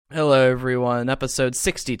Hello, everyone. Episode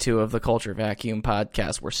 62 of the Culture Vacuum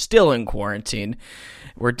podcast. We're still in quarantine.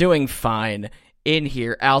 We're doing fine in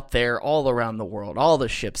here, out there, all around the world, all the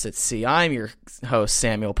ships at sea. I'm your host,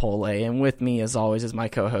 Samuel Pole, and with me, as always, is my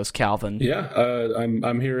co-host, Calvin. Yeah,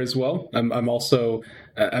 I'm here as well. I'm also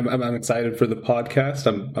I'm excited for the podcast.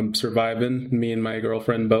 I'm surviving, me and my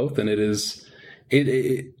girlfriend both, and it's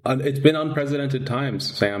been unprecedented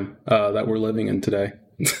times, Sam, that we're living in today.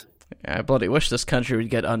 I bloody wish this country would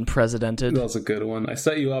get unprecedented. That was a good one. I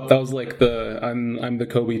set you up. That was like I'm the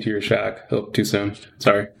Kobe to your Shaq. Oh, too soon.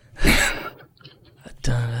 Sorry.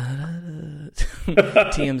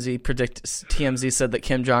 TMZ said that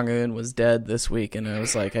Kim Jong-un was dead this week, and I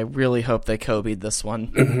was like, I really hope they Kobe'd this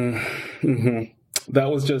one. That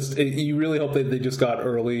was just, you really hope that they just got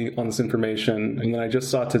early on this information. And then I just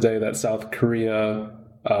saw today that South Korea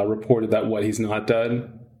reported that he's not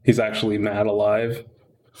dead. He's actually mad alive.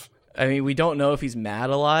 I mean, we don't know if he's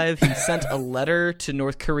mad alive. He sent a letter to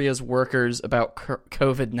North Korea's workers about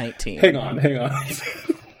COVID-19. Hang on.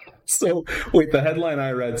 So, wait, the headline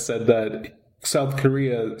I read said that South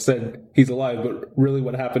Korea said he's alive, but really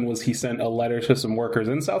what happened was he sent a letter to some workers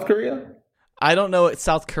in South Korea? I don't know what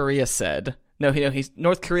South Korea said. No,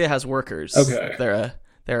 North Korea has workers. Okay.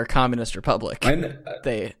 They're a communist republic.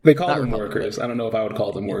 They call them workers. I don't know if I would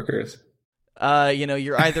call them workers.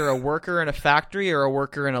 You're either a worker in a factory or a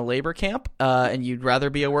worker in a labor camp, and you'd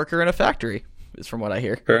rather be a worker in a factory, is from what I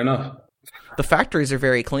hear. Fair enough. The factories are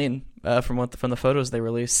very clean, from the photos they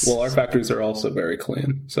release. Well, our factories are also very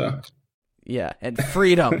clean, so... Yeah, and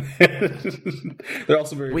freedom. They're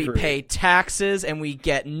also very free. We pay taxes and we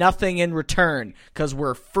get nothing in return because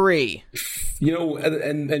we're free. You know,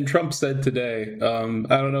 and Trump said today, I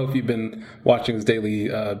don't know if you've been watching his daily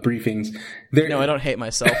briefings. No, I don't hate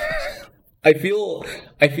myself. I feel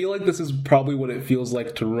like this is probably what it feels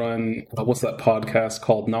like to run, what's that podcast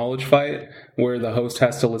called, Knowledge Fight, where the host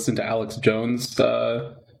has to listen to Alex Jones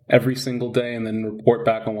every single day and then report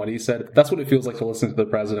back on what he said. That's what it feels like to listen to the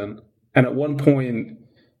president. And at one point,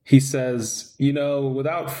 he says,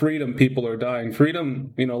 without freedom, people are dying.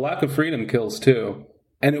 Freedom, lack of freedom kills too.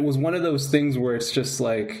 And it was one of those things where it's just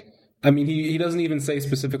like, I mean, he doesn't even say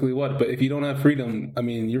specifically what, but if you don't have freedom, I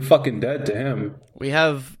mean, you're fucking dead to him. We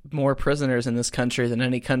have more prisoners in this country than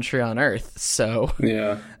any country on earth. So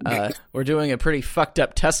yeah, we're doing a pretty fucked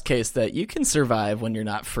up test case that you can survive when you're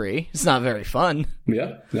not free. It's not very fun.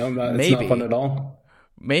 Yeah, no, it's not fun at all.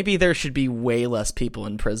 Maybe there should be way less people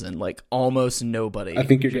in prison, like almost nobody. I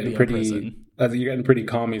think you're getting pretty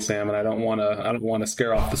commie, Sam, and I don't want to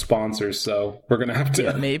scare off the sponsors, so we're gonna have to.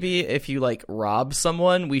 Yeah, maybe if you rob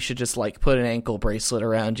someone, we should just put an ankle bracelet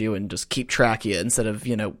around you and just keep track of you instead of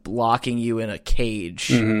locking you in a cage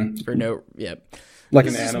for no. Yeah, like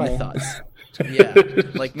this an is animal. My thoughts. Yeah,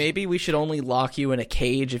 maybe we should only lock you in a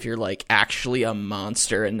cage if you're actually a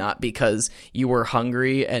monster and not because you were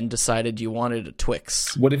hungry and decided you wanted a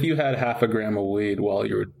Twix. What if you had half a gram of weed while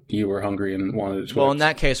you were hungry and wanted a Twix? Well, in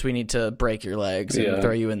that case, we need to break your legs and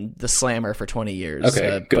throw you in the slammer for 20 years.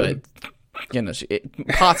 Okay, good. But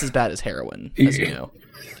pot's as bad as heroin, as you know.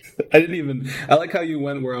 I like how you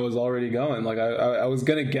went where I was already going. I was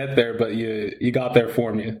gonna get there, but you got there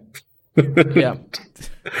for me. Yeah.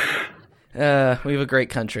 We have a great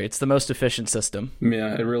country. It's the most efficient system.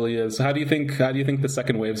 Yeah, it really is. How do you think the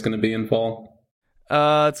second wave is going to be in fall?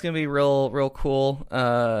 It's going to be real cool.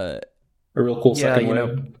 A real cool second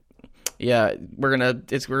wave. Yeah,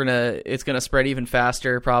 it's gonna spread even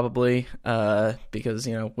faster probably. Because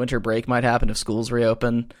winter break might happen if schools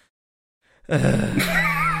reopen.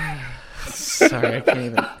 Sorry,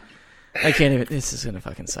 I can't even. This is gonna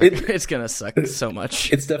fucking suck. It's gonna suck so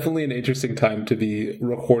much. It's definitely an interesting time to be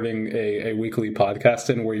recording a weekly podcast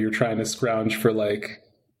in where you're trying to scrounge for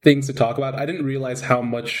things to talk about. I didn't realize how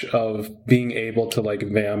much of being able to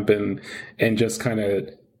vamp and just kind of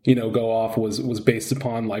go off was based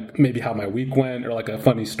upon maybe how my week went or a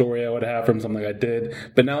funny story I would have from something I did.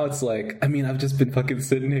 But now it's I've just been fucking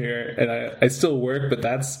sitting here and I still work, but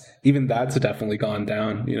that's definitely gone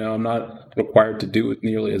down. I'm not required to do it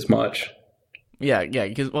nearly as much. Yeah,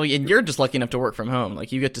 because and you're just lucky enough to work from home.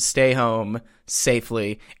 You get to stay home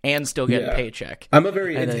safely and still get a paycheck.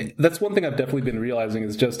 That's one thing I've definitely been realizing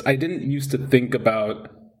is just I didn't used to think about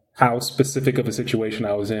how specific of a situation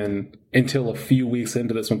I was in until a few weeks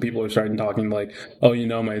into this when people are starting talking my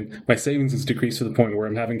savings has decreased to the point where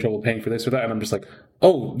I'm having trouble paying for this or that. And I'm just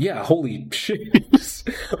oh yeah, holy shit.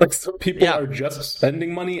 Some people are just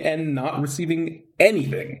spending money and not receiving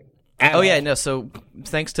anything. So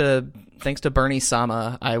thanks to Bernie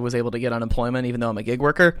Sama, I was able to get unemployment even though I'm a gig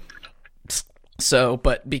worker. So,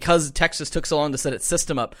 but because Texas took so long to set its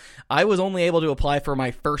system up, I was only able to apply for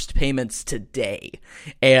my first payments today.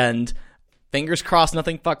 And fingers crossed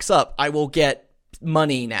nothing fucks up, I will get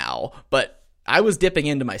money now. But I was dipping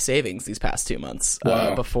into my savings these past 2 months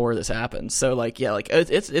before this happened. So, like, yeah, like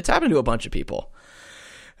it's happened to a bunch of people.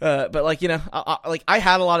 But like, you know, I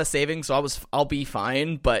had a lot of savings, so I'll be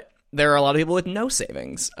fine. But there are a lot of people with no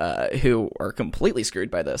savings who are completely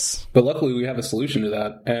screwed by this. But luckily, we have a solution to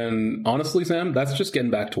that. And honestly, Sam, that's just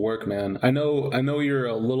getting back to work, man. I know you're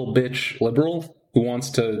a little bitch liberal who wants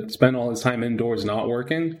to spend all his time indoors not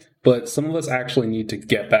working, but some of us actually need to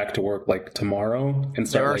get back to work like tomorrow and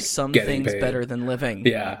start. There are like, some getting things paid. better than living.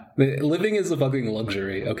 Yeah, living is a fucking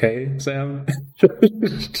luxury. Okay, Sam.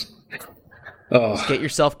 Just get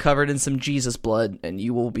yourself covered in some Jesus blood, and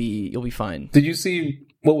you'll be fine. Did you see?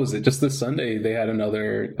 What was it? Just this Sunday, they had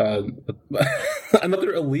another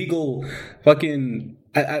another illegal fucking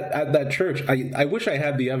at that church. I wish I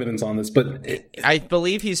had the evidence on this, but I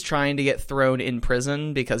believe he's trying to get thrown in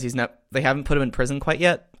prison because they haven't put him in prison quite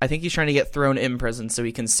yet. I think he's trying to get thrown in prison so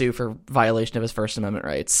he can sue for violation of his First Amendment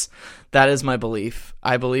rights. That is my belief.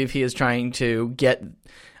 I believe he is trying to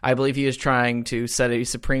set a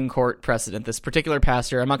Supreme Court precedent. This particular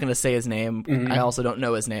pastor, I'm not going to say his name. Mm-hmm. I also don't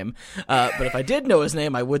know his name. But if I did know his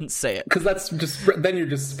name, I wouldn't say it. Because that's then you're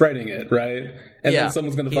just spreading it, right? And then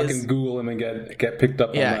someone's going to fucking Google him and get picked up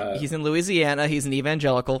on that. Yeah, he's in Louisiana. He's an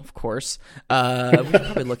evangelical, of course. We should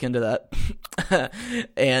probably look into that.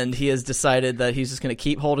 And he has decided that he's just going to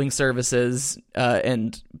keep holding services,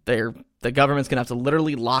 and the government's going to have to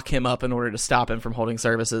literally lock him up in order to stop him from holding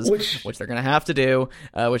services, which they're going to have to do,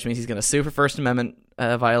 which means he's going to sue for First Amendment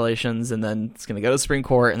violations, and then it's going to go to the Supreme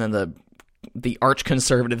Court, and then the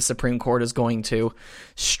arch-conservative Supreme Court is going to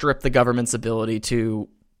strip the government's ability to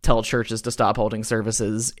tell churches to stop holding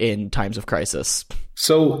services in times of crisis.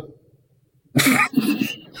 So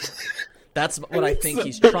that's what I think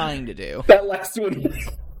he's trying to do. That last one...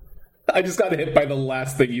 I just got hit by the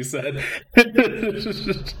last thing you said.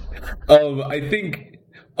 I think...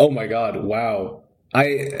 Oh my god, wow.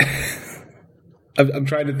 I'm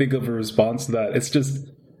trying to think of a response to that. It's just...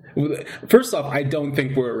 First off, I don't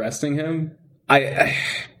think we're arresting him.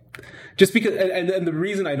 Just because... And the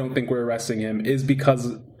reason I don't think we're arresting him is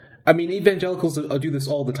because... I mean, evangelicals do this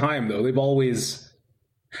all the time, though. They've always...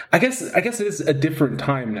 I guess it is a different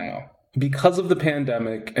time now. Because of the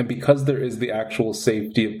pandemic and because there is the actual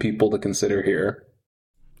safety of people to consider here.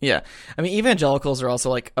 Yeah. I mean, evangelicals are also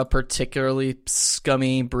like a particularly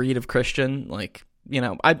scummy breed of Christian. Like, you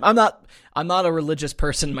know, I'm not a religious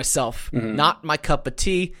person myself. Mm-hmm. Not my cup of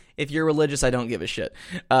tea. If you're religious, I don't give a shit.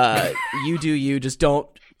 You do you, just don't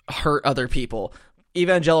hurt other people.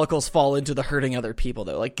 Evangelicals fall into the hurting other people,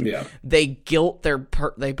 though. Like, they guilt their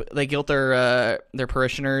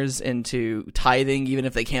parishioners into tithing, even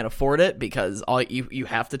if they can't afford it, because you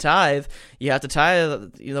have to tithe. You have to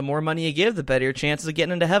tithe. The more money you give, the better your chances of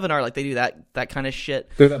getting into heaven are. Like, they do that kind of shit.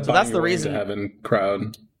 So that's the reason. Heaven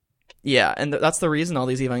crowd. Yeah, and that's the reason all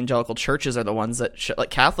these evangelical churches are the ones that like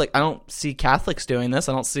Catholic. I don't see Catholics doing this.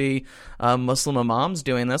 I don't see Muslim imams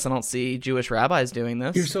doing this. I don't see Jewish rabbis doing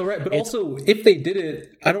this. You're so right. But also, if they did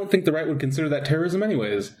it, I don't think the right would consider that terrorism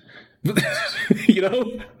anyways. You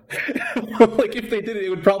know? Like, if they did it,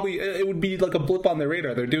 it would be like a blip on their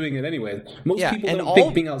radar. They're doing it anyway. Most people don't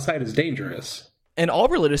think being outside is dangerous. And all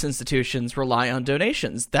religious institutions rely on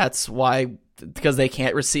donations. That's why... Because they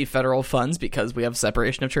can't receive federal funds because we have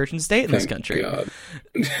separation of church and state in this country. God.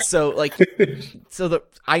 So, like,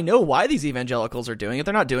 I know why these evangelicals are doing it.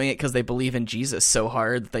 They're not doing it because they believe in Jesus so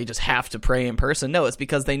hard that they just have to pray in person. No, it's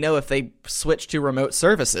because they know if they switch to remote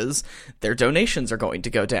services, their donations are going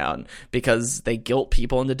to go down because they guilt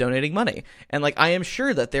people into donating money. And, like, I am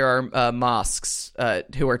sure that there are mosques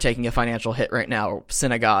who are taking a financial hit right now,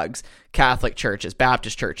 synagogues, Catholic churches,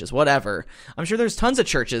 Baptist churches, whatever. I'm sure there's tons of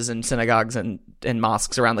churches and synagogues and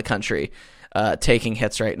mosques around the country taking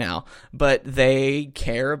hits right now, but they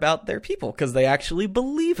care about their people because they actually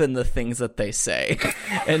believe in the things that they say,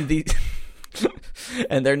 and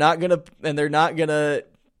and they're not gonna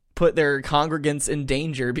put their congregants in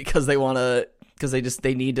danger because they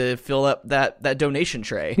need to fill up that donation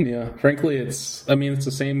tray. Yeah, frankly, it's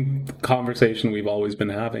the same conversation we've always been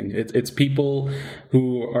having. It's people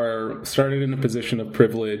who are started in a position of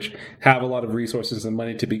privilege, have a lot of resources and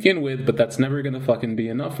money to begin with, but that's never going to fucking be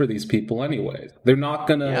enough for these people anyway. They're not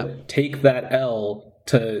going to take that L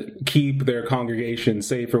to keep their congregation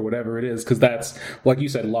safe or whatever it is, because that's, like you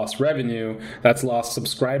said, lost revenue. That's lost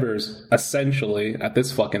subscribers, essentially, at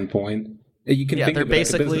this fucking point. You can think of it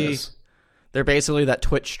as a business. They're basically that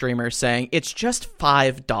Twitch streamer saying, it's just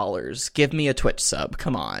 $5. Give me a Twitch sub.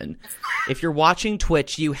 Come on. If you're watching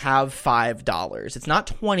Twitch, you have $5. It's not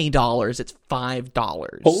 $20. It's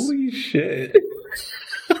 $5. Holy shit.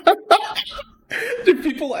 Are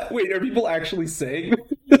people actually saying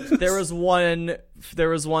this? There was one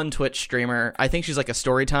Twitch streamer. I think she's like a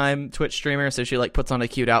Storytime Twitch streamer, so she like puts on a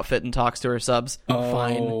cute outfit and talks to her subs.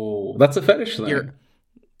 Fine. Oh, that's a fetish thing.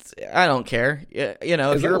 I don't care. You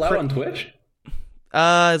know, is if that you're allowed on Twitch?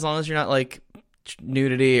 As long as you're not like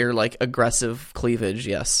nudity or like aggressive cleavage,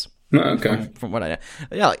 yes. Okay. From what I know.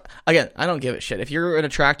 Yeah, like, again, I don't give a shit. If you're an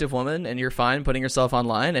attractive woman and you're fine putting yourself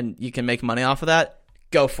online and you can make money off of that,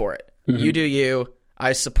 go for it. Mm-hmm. You do you.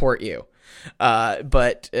 I support you.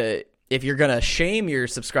 But if you're going to shame your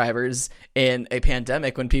subscribers in a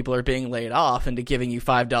pandemic when people are being laid off into giving you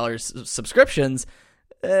 $5 subscriptions,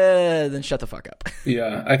 then shut the fuck up.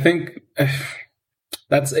 Yeah, I think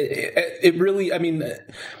that's it really, I mean,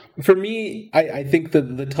 for me, I think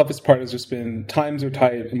that the toughest part has just been times are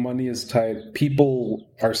tight, money is tight, people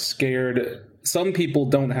are scared, some people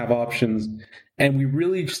don't have options, and we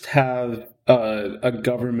really just have a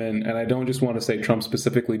government, and I don't just want to say Trump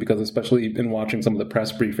specifically, because especially in watching some of the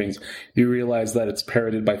press briefings, you realize that it's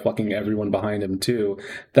parroted by fucking everyone behind him too,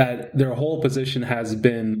 that their whole position has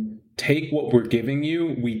been, take what we're giving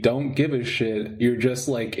you, we don't give a shit, you're just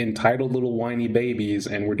like entitled little whiny babies,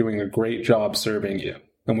 and we're doing a great job serving you.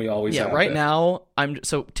 And we always have right now,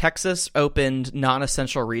 Texas opened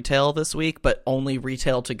non-essential retail this week, but only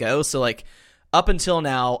retail to go. So like up until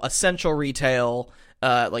now, essential retail,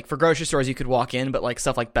 like for grocery stores, you could walk in, but like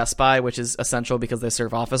stuff like Best Buy, which is essential because they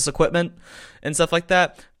serve office equipment and stuff like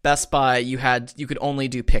that. Best Buy, you could only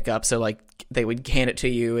do pickup. So like they would hand it to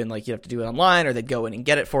you and like you have to do it online, or they'd go in and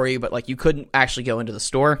get it for you, but like you couldn't actually go into the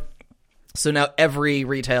store. So now every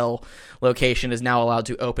retail location is now allowed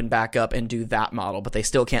to open back up and do that model, but they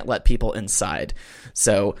still can't let people inside.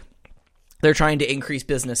 So they're trying to increase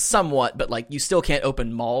business somewhat, but like you still can't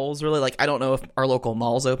open malls really. Like I don't know if our local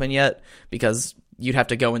mall's open yet because you'd have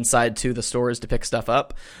to go inside to the stores to pick stuff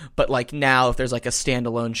up. But like now, if there's like a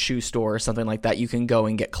standalone shoe store or something like that, you can go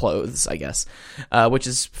and get clothes, I guess, which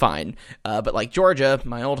is fine. But like Georgia,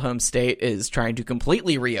 my old home state, is trying to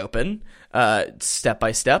completely reopen step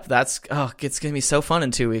by step. It's going to be so fun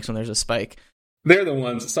in 2 weeks when there's a spike. They're the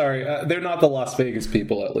ones. Sorry, they're not the Las Vegas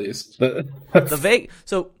people, at least. Here's the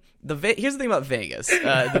thing about Vegas.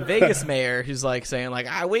 The Vegas mayor who's like saying like,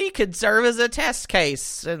 we could serve as a test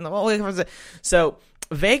case. So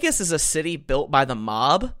Vegas is a city built by the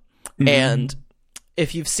mob. Mm-hmm. And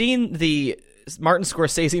if you've seen the Martin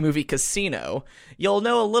Scorsese movie Casino, you'll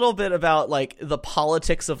know a little bit about like the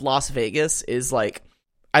politics of Las Vegas is like,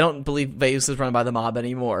 I don't believe Vegas is run by the mob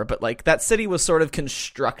anymore, but like that city was sort of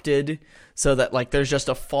constructed so that like there's just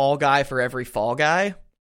a fall guy for every fall guy.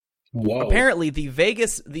 Whoa. Apparently,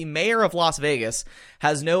 the mayor of Las Vegas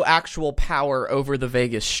has no actual power over the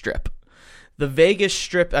Vegas Strip. The Vegas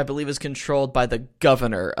Strip, I believe, is controlled by the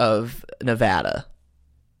governor of Nevada.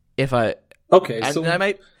 I might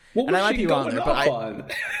be wrong there, but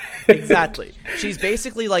exactly. She's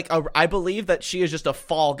basically like I believe that she is just a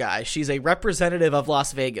fall guy. She's a representative of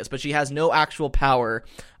Las Vegas, but she has no actual power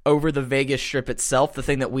over the Vegas Strip itself, the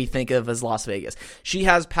thing that we think of as Las Vegas. She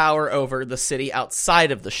has power over the city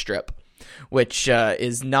outside of the Strip, which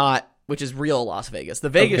is real Las Vegas. The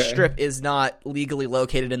Vegas Strip is not legally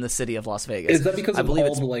located in the city of Las Vegas. Is that because of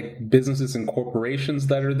all the like businesses and corporations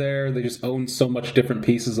that are there? They just own so much different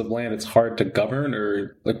pieces of land, it's hard to govern,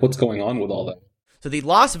 or like what's going on with all that? So the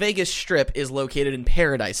Las Vegas Strip is located in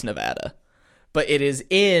Paradise, Nevada. But it is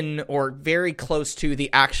in or very close to the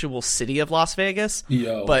actual city of Las Vegas.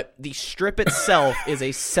 But the Strip itself is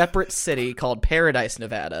a separate city called Paradise,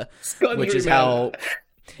 Nevada, which is how...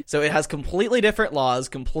 So it has completely different laws,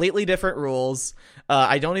 completely different rules.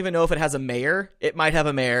 I don't even know if it has a mayor. It might have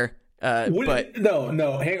a mayor.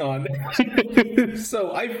 No, hang on.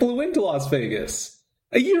 So I flew into Las Vegas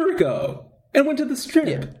a year ago and went to the Strip.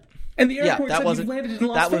 Yeah. And the airport said you landed in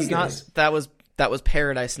Las Vegas. That was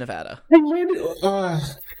Paradise, Nevada. I landed...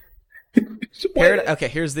 Okay,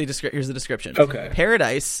 here's the description. Okay.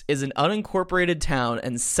 Paradise is an unincorporated town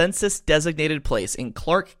and census-designated place in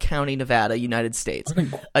Clark County, Nevada, United States,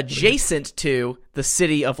 adjacent to the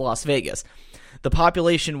city of Las Vegas. The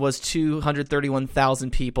population was 231,000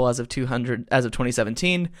 people as of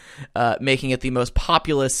 2017, making it the most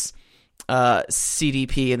populous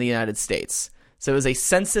CDP in the United States. So it is a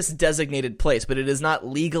census-designated place, but it is not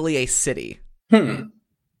legally a city.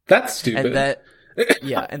 That's stupid.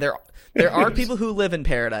 And there are people who live in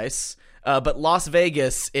Paradise. But Las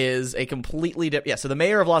Vegas is a completely different... Yeah, so the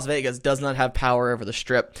mayor of Las Vegas does not have power over the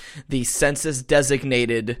Strip. The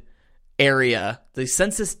census-designated area, the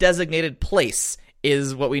census-designated place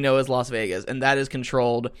is what we know as Las Vegas, and that is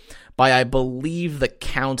controlled by, I believe, the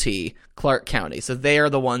county, Clark County. So they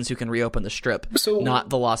are the ones who can reopen the Strip,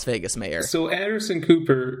 not the Las Vegas mayor. So Anderson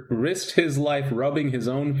Cooper risked his life rubbing his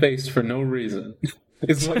own face for no reason,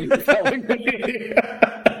 is what you're telling me.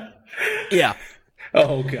 Yeah.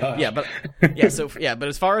 Oh god. But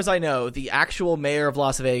as far as I know, the actual mayor of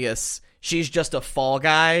Las Vegas, she's just a fall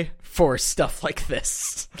guy for stuff like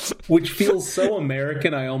this. Which feels so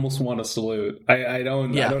American, I almost want to salute. I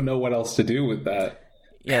don't know what else to do with that.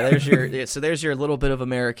 Yeah, there's your little bit of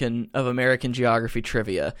American geography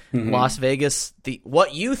trivia. Mm-hmm. Las Vegas,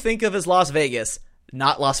 what you think of as Las Vegas,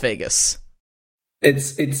 not Las Vegas.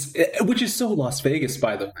 It's which is so Las Vegas,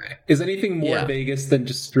 by the way. Is anything more Vegas than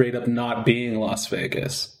just straight up not being Las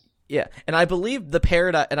Vegas? Yeah, and I believe the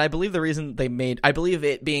reason I believe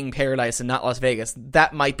it being Paradise and not Las Vegas,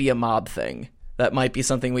 that might be a mob thing. That might be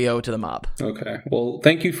something we owe to the mob. Okay, well,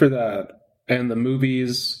 thank you for that, and the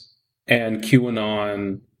movies, and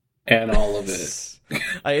QAnon, and all of it.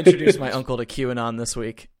 I introduced my uncle to QAnon this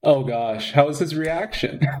week. Oh gosh, how was his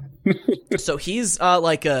reaction? So he's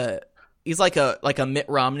like a Mitt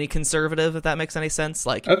Romney conservative, if that makes any sense.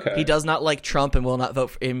 Like, He does not like Trump and will not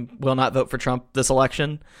vote for Trump this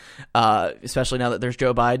election, especially now that there's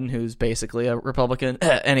Joe Biden, who's basically a Republican.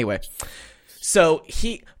 Anyway, so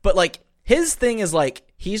his thing is like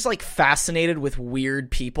he's like fascinated with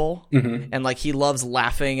weird people, mm-hmm. and like he loves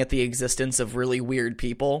laughing at the existence of really weird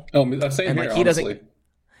people. Oh, same and, here, like, honestly.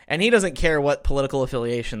 And he doesn't care what political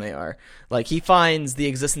affiliation they are. Like, he finds the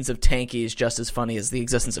existence of tankies just as funny as the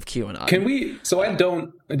existence of QAnon. Can we... So I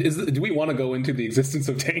don't... do we want to go into the existence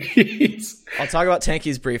of tankies? I'll talk about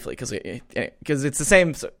tankies briefly, because it's the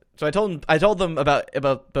same... So I told them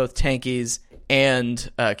about both tankies and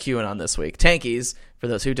QAnon this week. Tankies, for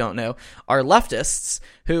those who don't know, are leftists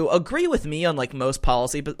who agree with me on, like, most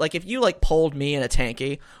policy, but, like, if you, like, polled me and a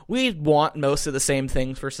tanky, we'd want most of the same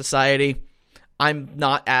things for society. I'm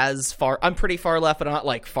not as far... I'm pretty far left, but I'm not,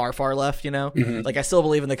 like, far left, you know? Mm-hmm. Like, I still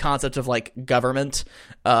believe in the concept of, like, government,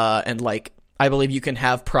 and, like, I believe you can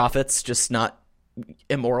have profits, just not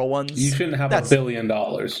immoral ones. You shouldn't have $1 billion.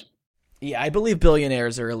 Yeah, I believe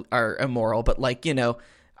billionaires are immoral, but, like, you know,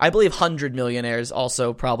 I believe 100 millionaires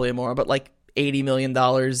also probably immoral, but, like, $80 million,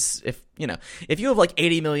 if you have, like,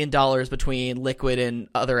 $80 million between liquid and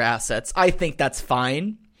other assets, I think that's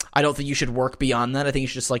fine. I don't think you should work beyond that. I think you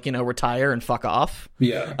should just, like, you know, retire and fuck off.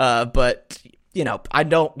 Yeah. But, you know, I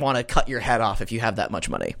don't want to cut your head off if you have that much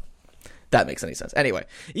money. That makes any sense. Anyway,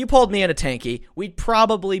 you pulled me in a tanky, we'd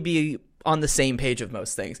probably be on the same page of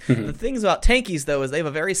most things. Mm-hmm. The things about tankies, though, is they have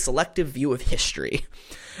a very selective view of history.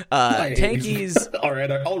 Tankies... All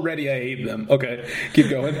right, already I hate them. Okay, keep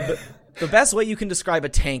going. The best way you can describe a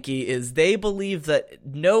tanky is they believe that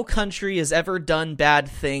no country has ever done bad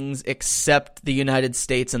things except the United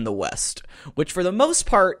States and the West, which for the most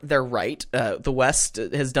part, they're right. The West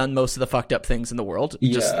has done most of the fucked up things in the world.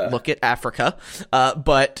 Yeah. Just look at Africa.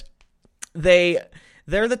 But they're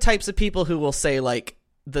the types of people who will say, like,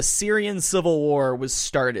 the Syrian civil war was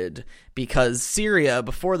started because Syria,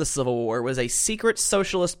 before the civil war, was a secret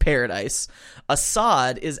socialist paradise.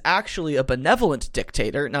 Assad is actually a benevolent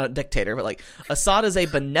dictator, not a dictator, but, like, Assad is a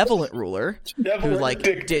benevolent ruler who, like,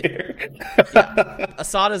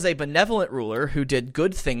 Assad is a benevolent ruler who did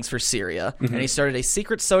good things for Syria, mm-hmm. and he started a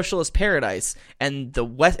secret socialist paradise, and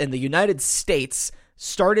the United States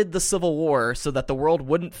started the civil war so that the world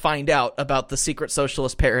wouldn't find out about the secret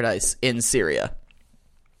socialist paradise in Syria.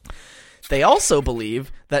 They also believe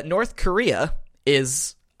that North Korea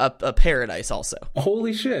is a paradise also.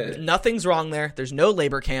 Holy shit. Nothing's wrong there. There's no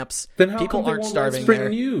labor camps. Then how people aren't starving there?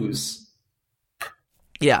 News?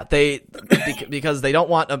 Yeah, because they don't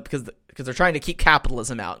want because they're trying to keep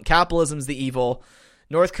capitalism out. Capitalism's the evil.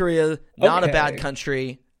 North Korea, not a bad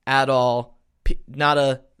country at all. Not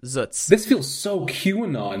a zutz. This feels so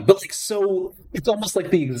QAnon, but like so it's almost like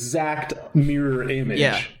the exact mirror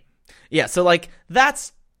image. Yeah, so like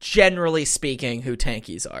that's generally speaking who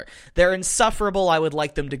tankies are. They're insufferable. I would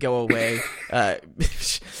like them to go away.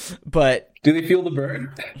 But do they feel the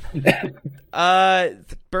burn?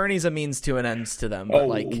 Bernie's a means to an end to them. But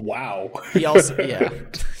wow. He also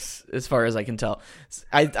as far as I can tell.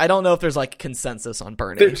 I don't know if there's like consensus on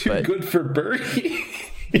Bernie. They're too good for Bernie.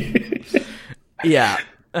 Yeah.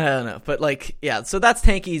 I don't know, but like, yeah, so that's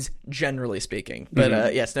tankies generally speaking.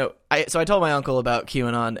 But yes, no, I told my uncle about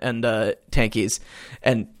QAnon and tankies,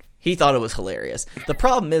 and he thought it was hilarious. The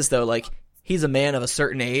problem is though, like, he's a man of a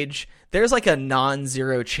certain age, there's like a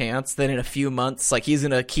non-zero chance that in a few months, like he's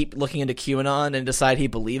gonna keep looking into QAnon and decide he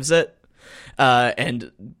believes it,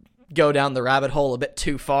 and go down the rabbit hole a bit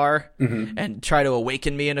too far and try to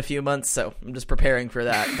awaken me in a few months. So I'm just preparing for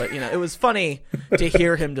that. But it was funny to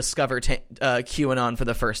hear him discover QAnon for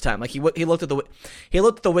the first time. Like he looked at the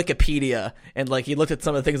Wikipedia and like he looked at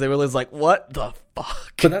some of the things they realized like, what the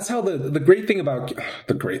fuck? But that's how the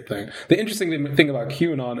interesting thing about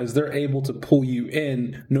QAnon is they're able to pull you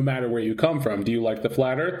in no matter where you come from. Do you like the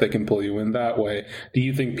flat earth? They can pull you in that way. Do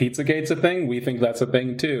you think Pizzagate's a thing? We think that's a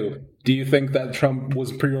thing too. Do you think that Trump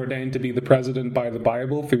was preordained to be the president by the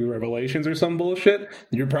Bible through Revelations or some bullshit?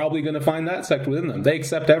 You're probably going to find that sect within them. They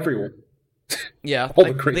accept everyone. Yeah. All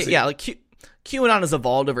the crazy. QAnon has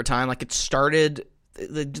evolved over time. Like it started,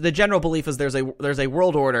 the general belief is there's a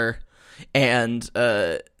world order, and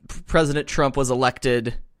President Trump was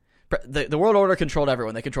elected. The world order controlled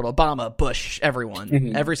everyone. They controlled Obama, Bush,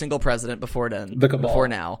 everyone, every single president before then, the cabal, before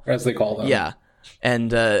now, as they call them. Yeah.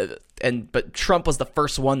 But Trump was the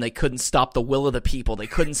first one. They couldn't stop the will of the people. They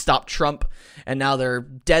couldn't stop Trump, and now they're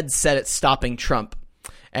dead set at stopping Trump.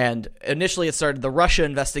 And initially it started the Russia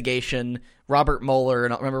investigation, Robert Mueller.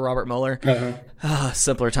 Remember Robert Mueller?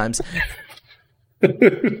 Simpler times.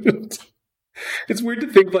 It's weird to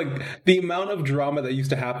think, like, the amount of drama that used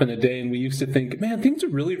to happen a day, and we used to think, man, things are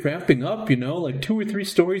really ramping up, like 2 or 3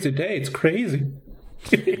 stories a day. It's crazy.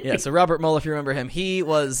 Yeah, so Robert Mueller, if you remember him, he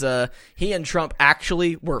and Trump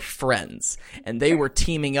actually were friends, and they were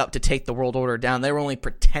teaming up to take the world order down. They were only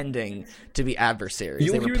pretending to be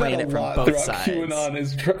adversaries. They were playing it from both sides.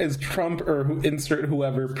 QAnon is Trump or insert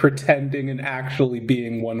whoever pretending and actually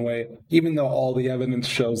being one way, even though all the evidence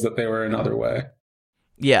shows that they were another way.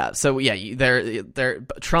 Yeah, so they're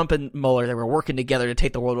Trump and Mueller, they were working together to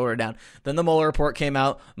take the world order down. Then the Mueller report came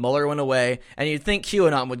out, Mueller went away, and you'd think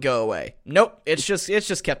QAnon would go away. Nope, it's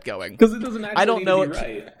just kept going. Because it doesn't actually need to be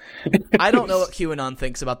right. I don't know what QAnon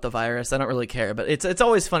thinks about the virus. I don't really care, but it's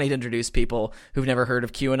always funny to introduce people who've never heard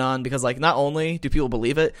of QAnon, because like not only do people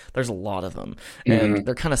believe it, there's a lot of them, and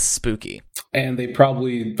they're kind of spooky. And they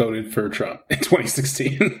probably voted for Trump in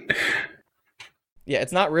 2016. Yeah,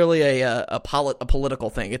 it's not really a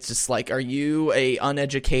political thing. It's just like, are you a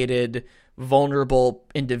uneducated, vulnerable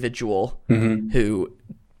individual who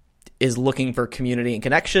is looking for community and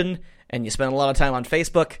connection, and you spend a lot of time on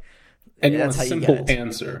Facebook? And you want a simple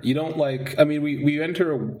answer. You don't like, I mean, we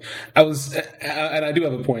enter, and I do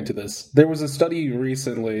have a point to this. There was a study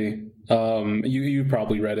recently, you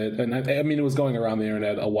probably read it, and I mean, it was going around the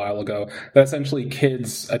internet a while ago, that essentially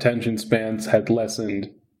kids' attention spans had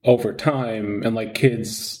lessened over time, and like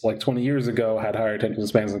kids like 20 years ago had higher attention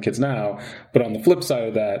spans than kids now. But on the flip side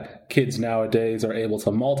of that, kids nowadays are able to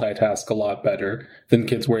multitask a lot better than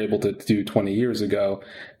kids were able to do 20 years ago.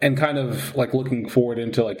 And kind of like looking forward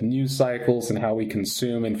into like news cycles and how we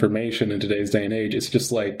consume information in today's day and age, it's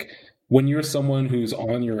just like when you're someone who's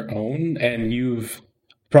on your own and you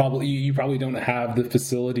probably don't have the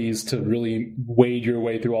facilities to really wade your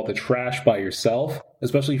way through all the trash by yourself,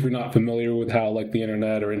 especially if you're not familiar with how like the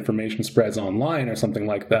internet or information spreads online or something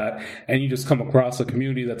like that, and you just come across a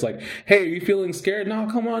community that's like, hey, are you feeling scared? No,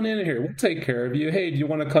 come on in here. We'll take care of you. Hey, do you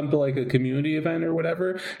want to come to like a community event or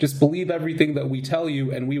whatever? Just believe everything that we tell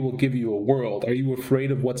you and we will give you a world. Are you afraid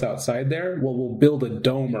of what's outside there? Well, we'll build a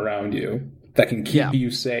dome around you that can keep you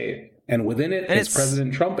safe. And within it is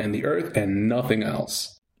President Trump and the earth and nothing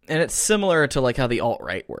else. And it's similar to like how the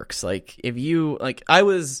alt-right works. Like if you like, I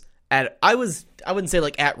wouldn't say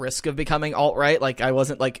like at risk of becoming alt-right. Like I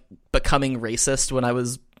wasn't like becoming racist when I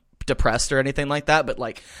was depressed or anything like that. But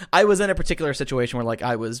like I was in a particular situation where like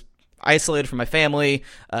I was isolated from my family.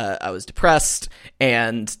 I was depressed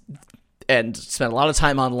and spent a lot of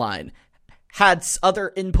time online. Had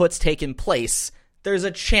other inputs taken place, there's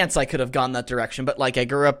a chance I could have gone that direction, but like I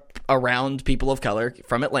grew up around people of color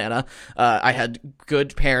from Atlanta. I had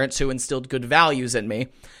good parents who instilled good values in me.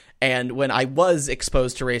 And when I was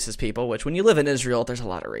exposed to racist people, which when you live in Israel, there's a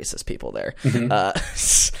lot of racist people there.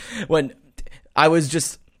 When I was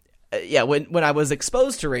just, when I was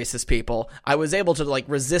exposed to racist people, I was able to like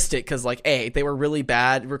resist it because like, A, they were really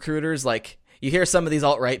bad recruiters. Like, you hear some of these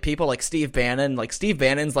alt-right people like Steve Bannon. Like Steve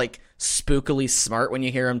Bannon's like spookily smart when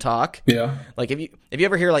you hear him talk. Yeah. Like if you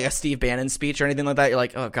ever hear like a Steve Bannon speech or anything like that, you're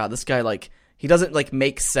like, oh god, this guy like he doesn't like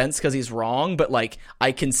make sense because he's wrong, but like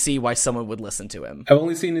I can see why someone would listen to him. I've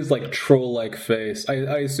only seen his like troll-like face. I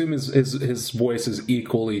assume his voice is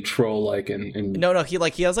equally troll-like and No,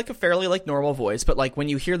 he has like a fairly like normal voice, but like when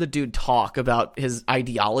you hear the dude talk about his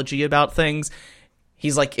ideology about things,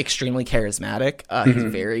 he's like extremely charismatic.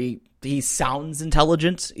 He sounds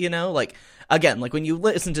intelligent, like again, like when you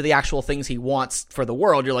listen to the actual things he wants for the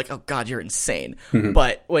world, you're like, oh God, you're insane. Mm-hmm.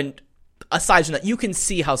 But aside from that, you can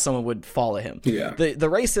see how someone would follow him. Yeah. The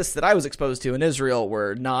racists that I was exposed to in Israel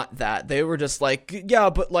were not that. They were just like, yeah,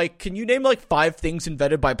 but like, can you name like 5 things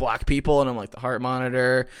invented by black people? And I'm like, the heart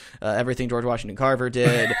monitor, everything George Washington Carver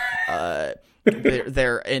did.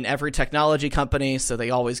 They're in every technology company, so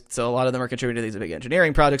a lot of them are contributing to these big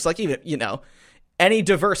engineering projects. Like even, any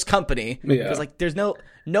diverse company, because like there's no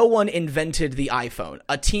one invented the iPhone.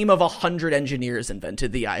 A team of 100 engineers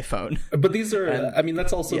invented the iPhone. But these are,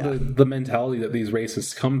 that's also the mentality that these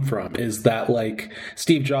racists come from, is that like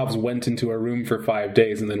Steve Jobs went into a room for 5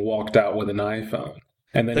 days and then walked out with an iPhone.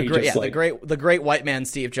 And then the great white man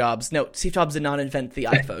Steve Jobs. No, Steve Jobs did not invent the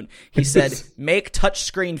iPhone. He said, make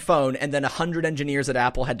touchscreen phone, and then 100 engineers at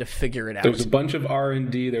Apple had to figure it out. There was a bunch of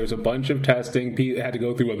R&D, there was a bunch of testing. People had to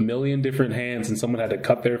go through a million different hands, and someone had to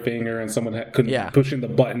cut their finger, and someone couldn't push in the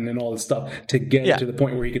button and all this stuff to get to the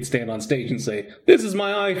point where he could stand on stage and say, this is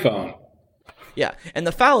my iPhone. Yeah, and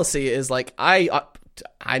the fallacy is like,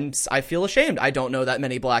 I feel ashamed. I don't know that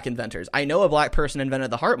many black inventors. I know a black person invented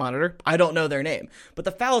the heart monitor. I don't know their name. But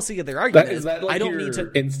the fallacy of their argument is that like I don't need to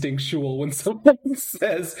instinctual when someone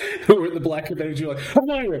says who are the black inventors, you're like, heart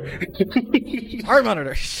monitor. Heart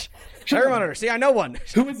monitor. Heart monitor. See, I know one.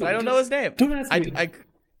 Who is it? I don't know his name. Don't ask me. I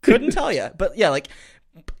couldn't tell you. But yeah, like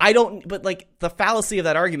but like the fallacy of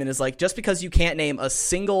that argument is like just because you can't name a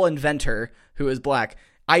single inventor who is black,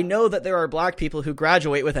 I know that there are black people who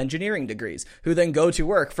graduate with engineering degrees, who then go to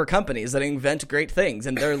work for companies that invent great things,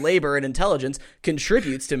 and their labor and intelligence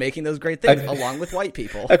contributes to making those great things, along with white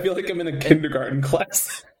people. I feel like I'm in a kindergarten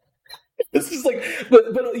class. This is like,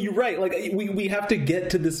 but you're right. Like we have to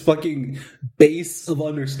get to this fucking base of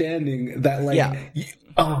understanding that like,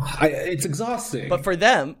 it's exhausting. But for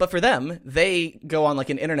them, they go on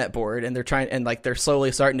like an internet board and they're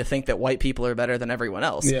slowly starting to think that white people are better than everyone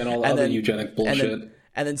else. Yeah, and all other eugenic bullshit.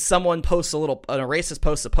 And then someone posts a racist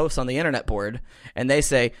posts a post on the internet board, and they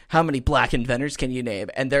say, how many black inventors can you name?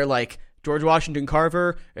 And they're like, George Washington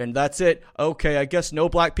Carver, and that's it. Okay, I guess no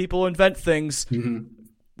black people invent things. Mm-hmm.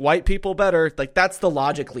 White people better. Like, that's the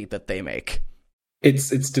logic leap that they make. It's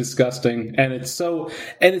disgusting, and it's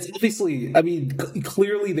obviously,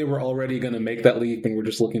 clearly they were already going to make that leap, and we're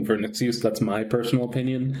just looking for an excuse. That's my personal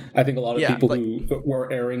opinion. I think a lot of people who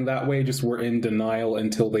were erring that way just were in denial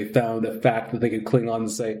until they found a fact that they could cling on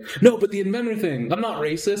and say, no, but the inventor thing, I'm not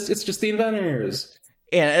racist, it's just the inventors.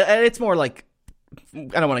 And it's more like,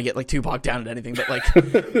 I don't want to get like too bogged down in anything, but like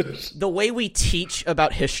the way we teach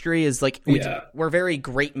about history is like, we're very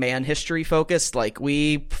great man history focused. Like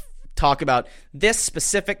we talk about this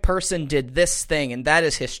specific person did this thing, and that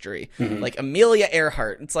is history. Mm-hmm. Like Amelia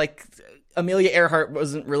Earhart. It's like Amelia Earhart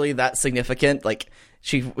wasn't really that significant. Like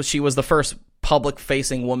she was the first public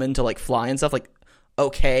facing woman to like fly and stuff. Like,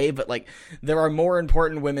 okay, but like there are more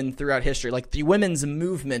important women throughout history. Like the women's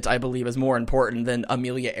movement, I believe, is more important than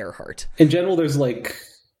Amelia Earhart. In general, there's like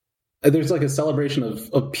a celebration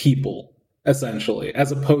of people, essentially,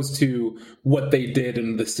 as opposed to what they did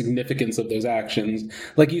and the significance of those actions.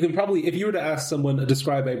 Like you can probably, if you were to ask someone to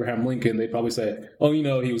describe Abraham Lincoln, they'd probably say, oh,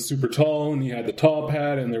 he was super tall and he had the top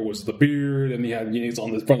hat and there was the beard and he's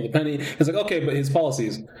on the front of the penny. It's like, okay, but his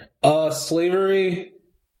policies, slavery.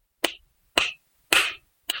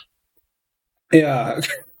 Yeah.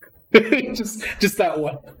 just that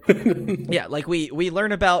one. Yeah, like we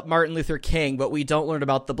learn about Martin Luther King, but we don't learn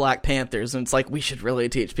about the Black Panthers, and it's like we should really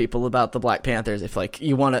teach people about the Black Panthers if like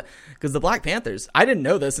you want to, because the Black Panthers, I didn't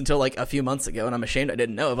know this until like a few months ago, and I'm ashamed I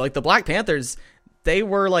didn't know. But like the Black Panthers, they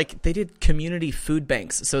did community food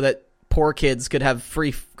banks so that poor kids could have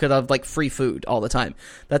free food all the time.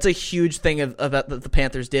 That's a huge thing that the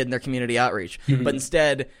Panthers did in their community outreach. Mm-hmm. But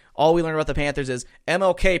instead, all we learn about the Panthers is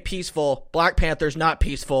MLK peaceful, Black Panthers not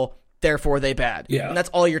peaceful, therefore they bad. Yeah. And that's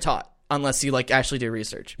all you're taught, unless you like actually do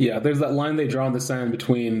research. Yeah, there's that line they draw in the sand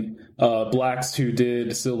between blacks who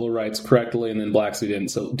did civil rights correctly and then blacks who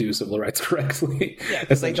didn't do civil rights correctly. Yeah,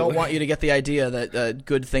 because they don't want you to get the idea that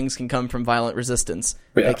good things can come from violent resistance.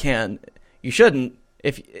 Yeah. They can. You shouldn't.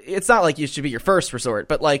 If it's not like you should be your first resort,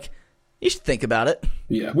 but like you should think about it.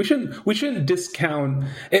 Yeah, we shouldn't discount.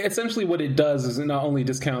 Essentially, what it does is it not only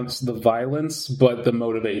discounts the violence, but the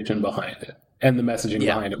motivation behind it and the messaging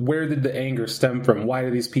behind it. Where did the anger stem from? Why do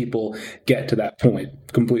these people get to that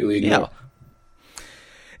point? Completely ignore.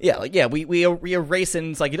 We erase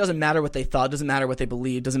and it's like it doesn't matter what they thought, doesn't matter what they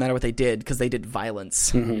believed, doesn't matter what they did because they did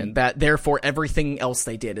violence, and that therefore everything else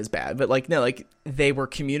they did is bad. But like no, like they were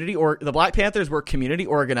the Black Panthers were community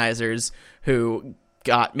organizers who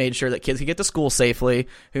made sure that kids could get to school safely,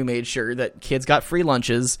 who made sure that kids got free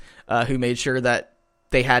lunches, who made sure that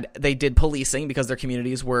they did policing because their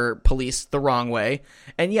communities were policed the wrong way.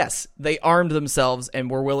 And yes, they armed themselves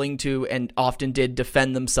and were willing to, and often did,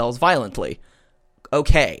 defend themselves violently.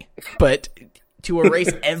 Okay. But to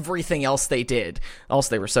erase everything else they did, also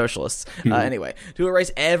they were socialists. Anyway, to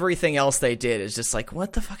erase everything else they did is just like,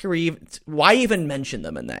 what the fuck are we even, why even mention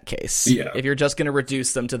them in that case? Yeah. If you're just going to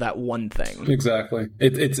reduce them to that one thing. Exactly.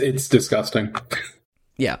 It's disgusting.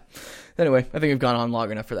 Yeah. Anyway, I think we've gone on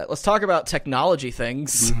long enough for that. Let's talk about technology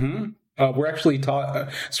things. We're actually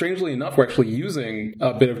strangely enough, we're actually using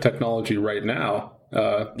a bit of technology right now.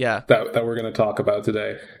 That we're going to talk about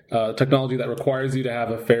today. Technology that requires you to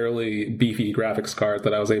have a fairly beefy graphics card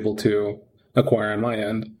that I was able to acquire on my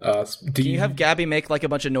end. Can you have Gabby make like a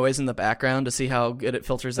bunch of noise in the background to see how good it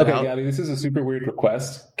filters it out? Okay, Gabby, this is a super weird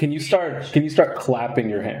request. Can you start clapping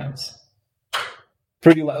your hands?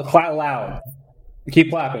 Pretty loud.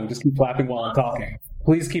 Keep clapping. Just keep clapping while I'm talking.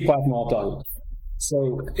 Please keep clapping while I'm talking.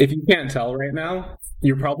 So, if you can't tell right now,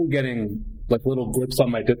 you're probably getting like little grips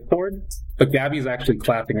on my Discord, but Gabby's actually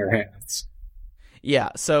clapping her hands. Yeah,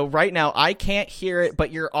 so right now I can't hear it,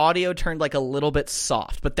 but your audio turned like a little bit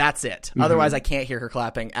soft, but that's it. Otherwise, I can't hear her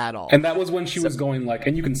clapping at all. And that was when she was going like,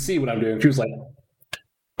 and you can see what I'm doing. She was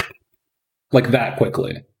like that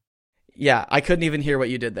quickly. Yeah, I couldn't even hear what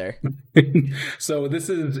you did there. So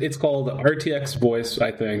it's called RTX Voice,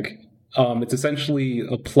 I think. It's essentially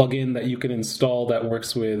a plugin that you can install that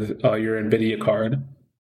works with your NVIDIA card.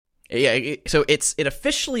 Yeah, so it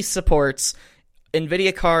officially supports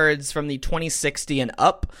NVIDIA cards from the 2060 and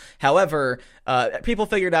up. However, people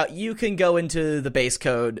figured out you can go into the base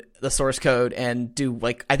code, the source code, and do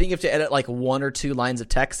like, I think you have to edit like 1 or 2 lines of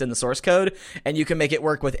text in the source code, and you can make it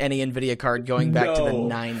work with any NVIDIA card going back to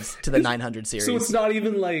the 900 series. So it's not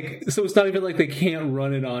even like they can't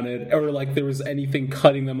run it on it, or like there was anything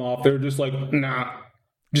cutting them off. They're just like, nah.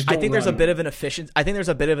 I think there's a bit of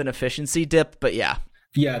an efficiency dip, but yeah.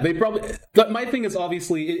 Yeah, they probably. But my thing is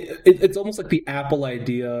obviously it's almost like the Apple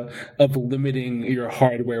idea of limiting your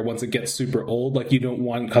hardware once it gets super old. Like you don't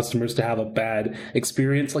want customers to have a bad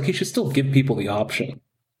experience. Like you should still give people the option.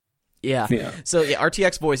 Yeah. So yeah,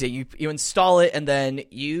 RTX Voice. Yeah, you install it and then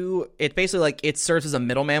it basically like it serves as a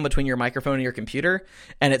middleman between your microphone and your computer,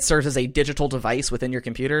 and it serves as a digital device within your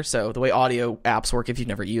computer. So the way audio apps work, if you've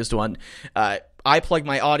never used one, I plug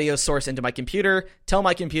my audio source into my computer, tell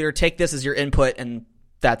my computer take this as your input, and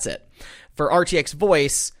that's it. For RTX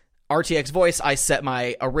Voice, I set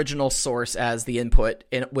my original source as the input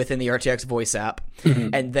within the RTX Voice app.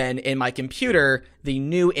 And then in my computer, the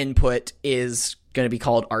new input is going to be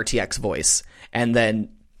called RTX Voice. And then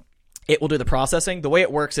it will do the processing. The way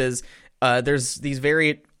it works is there's these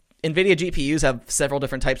NVIDIA GPUs have several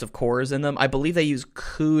different types of cores in them. I believe they use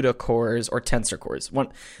CUDA cores or tensor cores.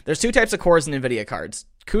 There's 2 types of cores in NVIDIA cards.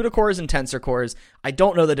 CUDA cores and tensor cores. I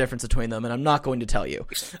don't know the difference between them, and I'm not going to tell you.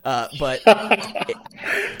 But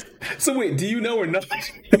so wait, do you know or not?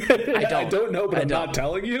 I don't know, but I'm not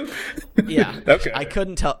telling you. Yeah. Okay. I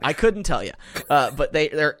couldn't tell you. But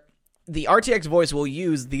the RTX Voice will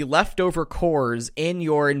use the leftover cores in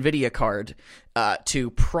your NVIDIA card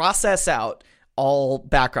to process out all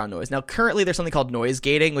background noise. Now, currently there's something called noise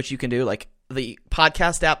gating, which you can do. Like the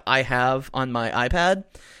podcast app I have on my iPad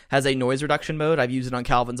has a noise reduction mode. I've used it on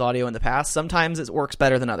Calvin's audio in the past. Sometimes it works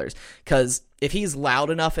better than others because if he's loud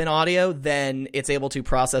enough in audio, then it's able to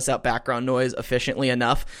process out background noise efficiently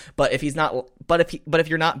enough. But if he's not, if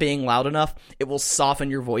you're not being loud enough, it will soften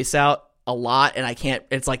your voice out a lot, and I can't.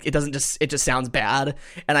 It's like it just sounds bad,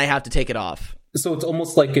 and I have to take it off. So it's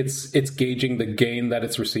almost like it's gauging the gain that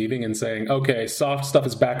it's receiving and saying, okay, soft stuff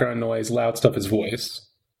is background noise, loud stuff is voice,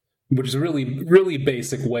 which is a really, really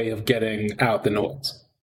basic way of getting out the noise.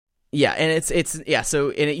 Yeah, and so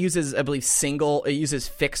it uses, I believe, it uses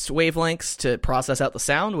fixed wavelengths to process out the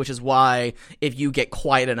sound, which is why if you get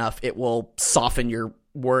quiet enough, it will soften your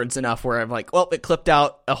words enough where I'm like, well, it clipped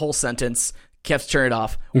out a whole sentence, kept turn it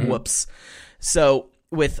off, whoops. So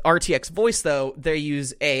with RTX Voice, though, they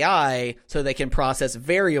use AI so they can process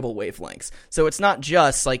variable wavelengths. So it's not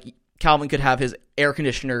just like Calvin could have his air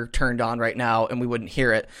conditioner turned on right now and we wouldn't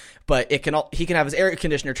hear it, but he can have his air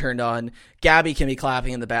conditioner turned on. Gabby can be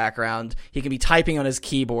clapping in the background. He can be typing on his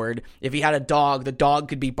keyboard. If he had a dog, the dog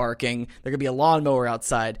could be barking. There could be a lawnmower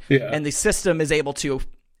outside. Yeah. And the system is able to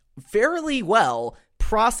fairly well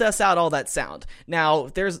process out all that sound. Now,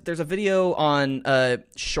 there's a video on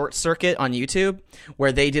Short Circuit on YouTube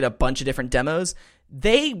where they did a bunch of different demos.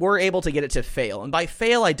 They were able to get it to fail. And by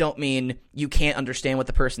fail, I don't mean you can't understand what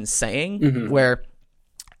the person's saying, where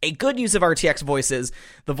A good use of RTX voice is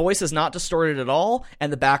the voice is not distorted at all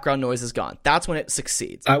and the background noise is gone. That's when it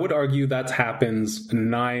succeeds. I would argue that happens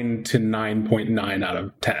 9 to 9.9 out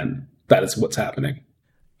of 10. That is what's happening.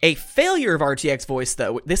 A failure of RTX voice,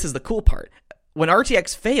 though, this is the cool part. When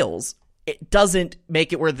RTX fails, it doesn't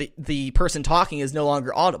make it where the person talking is no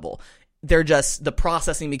longer audible. They're just, the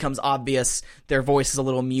processing becomes obvious. Their voice is a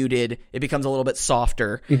little muted. It becomes a little bit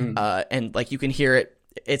softer. And like you can hear it.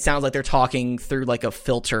 It sounds like they're talking through like a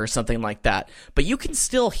filter or something like that. But you can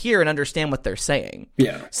still hear and understand what they're saying.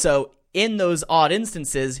 Yeah. So in those odd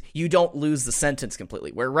instances, you don't lose the sentence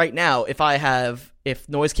completely. Where right now, if the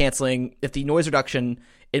noise reduction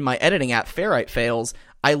in my editing app Ferrite fails,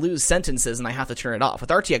 I lose sentences and I have to turn it off. With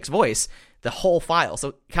RTX voice, the whole file.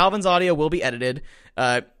 So Calvin's audio will be edited.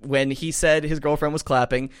 When he said his girlfriend was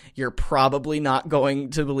clapping, you're probably not going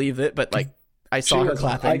to believe it, but like, I saw her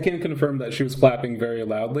clapping. I can confirm that she was clapping very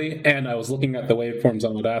loudly, and I was looking at the waveforms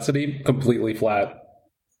on Audacity, completely flat.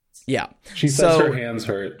 Yeah. She says her hands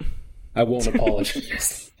hurt. I won't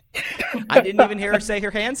apologize. I didn't even hear her say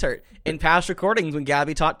her hands hurt. In past recordings, when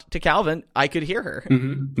Gabby talked to Calvin, I could hear her.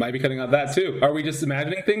 Might be cutting out that too. Are we just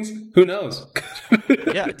imagining things? Who knows?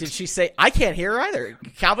 Yeah. Did she say, I can't hear her either?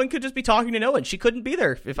 Calvin could just be talking to no one. She couldn't be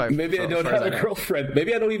there. Maybe I don't have a girlfriend.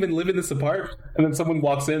 Maybe I don't even live in this apartment. And then someone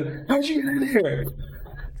walks in. How'd you get in here?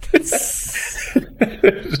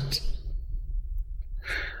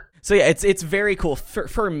 So yeah, it's very cool.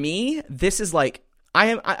 For me, this is like, I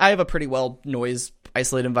have a pretty well noise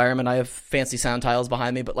isolated environment. I have fancy sound tiles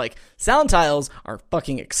behind me, but like sound tiles are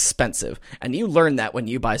fucking expensive. And you learn that when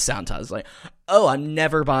you buy sound tiles. Like, oh, I'm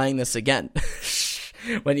never buying this again.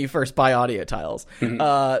 When you first buy audio tiles.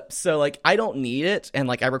 So like I don't need it. And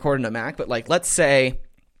like I record in a Mac, but like let's say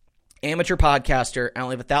amateur podcaster, I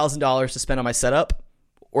only have $1,000 to spend on my setup,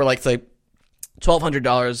 or like say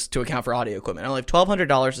 $1,200 to account for audio equipment. I only have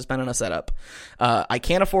 $1,200 to spend on a setup. I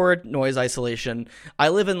can't afford noise isolation. I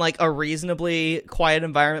live in like a reasonably quiet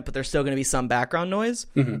environment, but there's still going to be some background noise.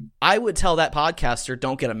 I would tell that podcaster,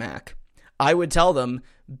 don't get a Mac. I would tell them,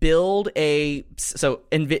 build in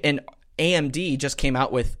AMD just came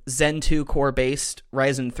out with Zen 2 core based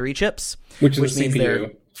Ryzen 3 chips, which means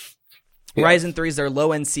CPU. Yeah. Ryzen 3 is their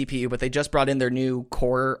low-end CPU, but they just brought in their new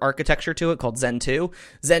core architecture to it called Zen 2.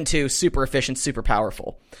 Zen 2, super efficient, super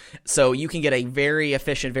powerful. So you can get a very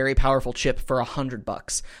efficient, very powerful chip for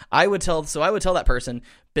 $100. I would tell that person,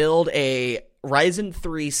 build a Ryzen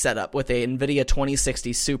 3 setup with a NVIDIA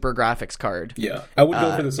 2060 super graphics card. Yeah, I would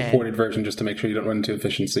go for the supported version just to make sure you don't run into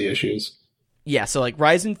efficiency issues. Yeah, so like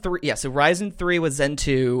Ryzen 3, so Ryzen 3 with Zen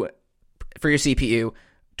 2 for your CPU,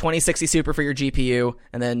 2060 super for your GPU,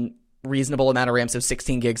 and then reasonable amount of RAM, so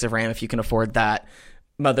 16 gigs of RAM if you can afford that,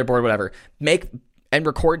 motherboard, whatever. Make and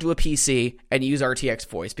record to a PC and use RTX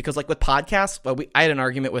voice, because like with podcasts, I had an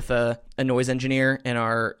argument with a noise engineer in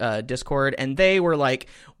our Discord, and they were like,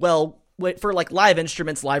 well, for like live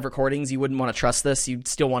instruments, live recordings, you wouldn't want to trust this. You'd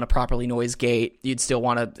still want to properly noise gate. You'd still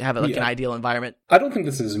want to have an ideal environment. I don't think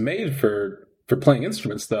this is made for playing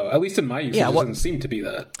instruments, though. At least in my use, it doesn't seem to be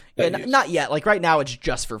that. Not yet. Like right now, it's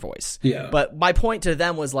just for voice. Yeah. But my point to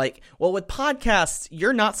them was like, well, with podcasts,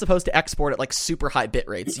 you're not supposed to export at like super high bit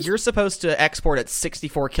rates. You're supposed to export at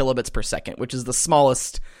 64 kilobits per second, which is the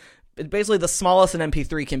smallest. Basically, the smallest an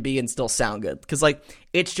MP3 can be and still sound good. Because, like,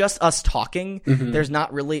 it's just us talking. There's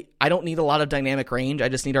not really... I don't need a lot of dynamic range. I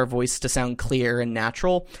just need our voice to sound clear and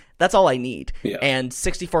natural. That's all I need. Yeah. And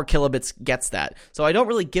 64 kilobits gets that. So I don't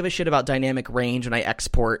really give a shit about dynamic range when I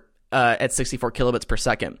export at 64 kilobits per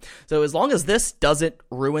second. So as long as this doesn't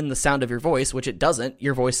ruin the sound of your voice, which it doesn't,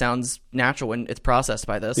 your voice sounds natural when it's processed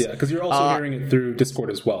by this. Yeah, because you're also hearing it through Discord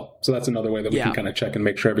as well. So that's another way that we can kind of check and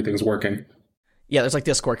make sure everything's working. Yeah, there's like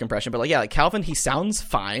Discord compression, but like, yeah, like Calvin, he sounds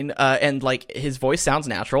fine, and like his voice sounds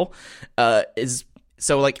natural.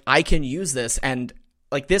 So like I can use this, and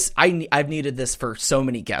like this, I've needed this for so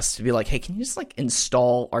many guests to be like, hey, can you just like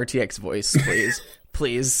install RTX voice, please,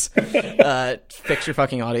 please, fix your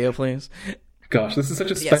fucking audio, please. Gosh, this is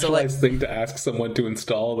such a specialized thing to ask someone to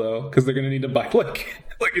install, though, because they're gonna need to buy like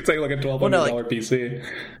it's like a $1,200 PC.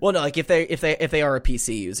 Well, no, like if they are a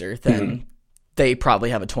PC user, then they probably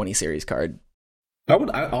have a 20 series card. I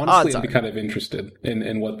honestly be kind of interested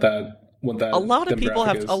in what that a lot of people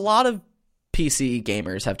have. A lot of PC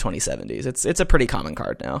gamers have 2070s. It's a pretty common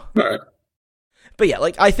card now. All right. But yeah,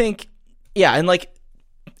 like I think, yeah, and like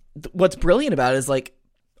what's brilliant about it is like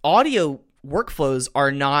audio workflows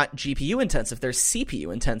are not GPU intensive; they're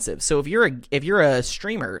CPU intensive. So if you're a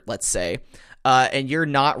streamer, let's say, and you're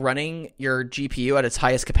not running your GPU at its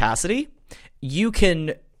highest capacity, you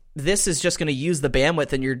can. This is just going to use the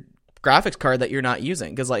bandwidth in your graphics card that you're not using,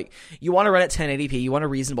 because like you want to run at 1080p, you want a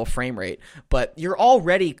reasonable frame rate, but you're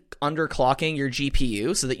already underclocking your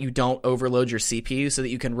GPU so that you don't overload your CPU, so that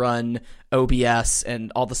you can run OBS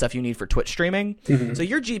and all the stuff you need for Twitch streaming. So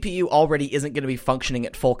your GPU already isn't going to be functioning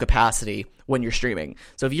at full capacity when you're streaming.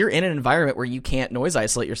 So if you're in an environment where you can't noise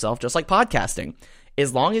isolate yourself, just like podcasting,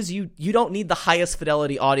 as long as you don't need the highest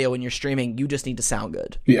fidelity audio when you're streaming, you just need to sound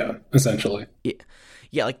good. Yeah, essentially.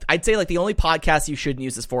 Yeah, like I'd say like the only podcast you shouldn't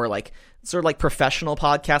use this for, like sort of like professional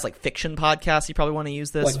podcasts, like fiction podcasts, you probably want to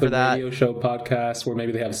use this like for that. Like the radio show podcasts where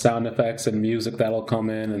maybe they have sound effects and music that'll come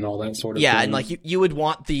in and all that sort of thing. Yeah, and like you would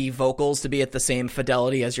want the vocals to be at the same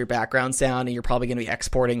fidelity as your background sound, and you're probably going to be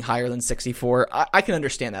exporting higher than 64. I can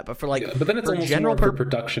understand that, but for like but then it's for almost general more for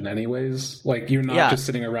production anyways. Like you're not just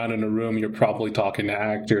sitting around in a room, you're probably talking to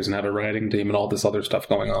actors and have a writing team and all this other stuff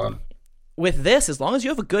going on. With this, as long as you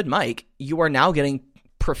have a good mic, you are now getting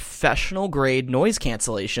professional grade noise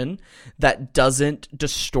cancellation that doesn't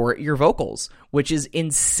distort your vocals, which is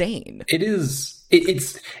insane. It is.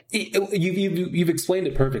 You've explained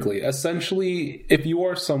it perfectly. Essentially, if you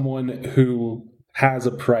are someone who has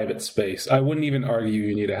a private space, I wouldn't even argue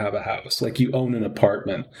you need to have a house. Like you own an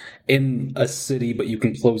apartment in a city, but you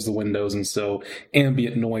can close the windows, and so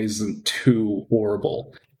ambient noise isn't too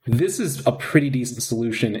horrible. This is a pretty decent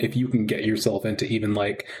solution if you can get yourself into even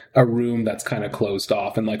like a room that's kind of closed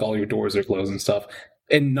off and like all your doors are closed and stuff,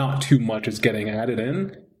 and not too much is getting added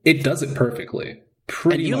in. It does it perfectly.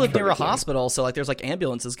 And you live near a hospital, so like there's like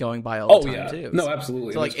ambulances going by all the time too. No,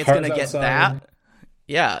 absolutely. So like it's gonna get that.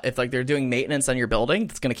 Yeah, if like they're doing maintenance on your building,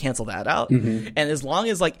 it's gonna cancel that out. And as long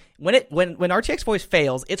as like when RTX voice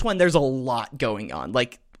fails, it's when there's a lot going on.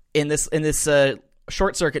 Like in this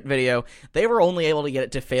short circuit video, they were only able to get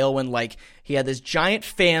it to fail when like he had this giant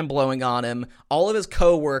fan blowing on him, all of his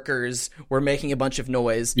co-workers were making a bunch of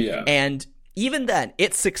noise, and even then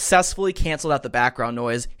it successfully canceled out the background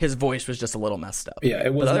noise. His voice was just a little messed up.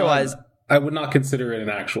 It was. But otherwise, I would not consider it an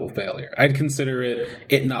actual failure. I'd consider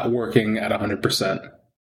it not working at 100%.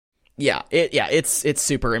 It's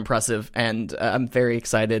super impressive, and I'm very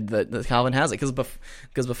excited that Calvin has it,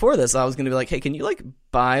 because before this I was going to be like, hey, can you like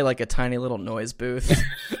buy like a tiny little noise booth?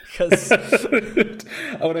 Because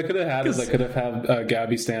what I could have had is I could have had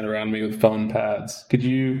Gabby stand around me with phone pads. Could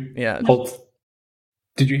you? Yeah.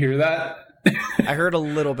 Did you hear that? I heard a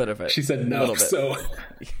little bit of it. She said no, so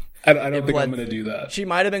I don't think I'm going to do that. She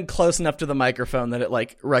might have been close enough to the microphone that it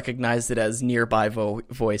like recognized it as nearby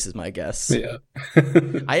voice, is my guess. Yeah.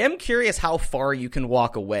 I am curious how far you can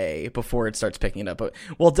walk away before it starts picking it up, but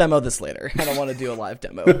we'll demo this later. I don't want to do a live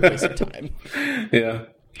demo. Waste your time. Yeah.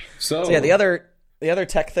 So yeah, the other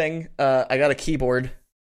tech thing, I got a keyboard.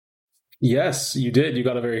 Yes, you did. You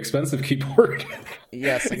got a very expensive keyboard.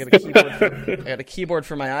 Yes, I got a keyboard. I got a keyboard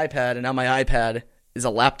for my iPad, and now my iPad is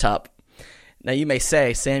a laptop. Now you may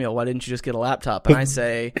say, Samuel, why didn't you just get a laptop? And I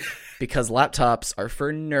say, because laptops are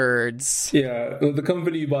for nerds. Yeah, the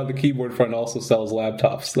company you bought the keyboard from also sells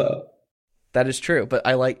laptops, though. That is true, but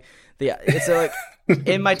I like it's like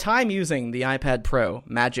in my time using the iPad Pro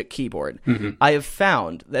Magic Keyboard, I have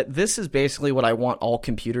found that this is basically what I want all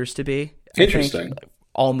computers to be. Interesting.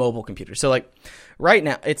 All mobile computers. So like right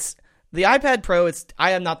now, it's the iPad Pro.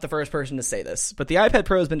 I am not the first person to say this, but the iPad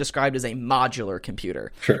Pro has been described as a modular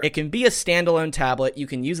computer. Sure. It can be a standalone tablet. You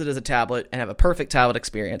can use it as a tablet and have a perfect tablet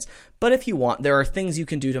experience. But if you want, there are things you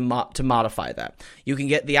can do to modify that. You can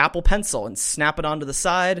get the Apple Pencil and snap it onto the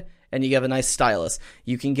side, and you have a nice stylus.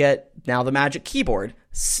 You can get now the Magic Keyboard,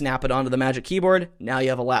 snap it onto the Magic Keyboard, now you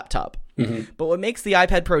have a laptop. But what makes the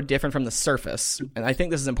iPad Pro different from the Surface, and I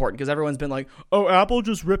think this is important because everyone's been like, oh, Apple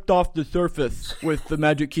just ripped off the Surface with the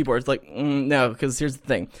Magic Keyboard. It's like, no, because here's the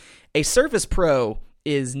thing. A Surface Pro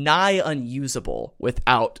is nigh unusable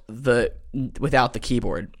without the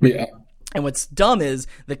keyboard. Yeah. And what's dumb is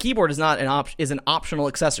the keyboard is not an optional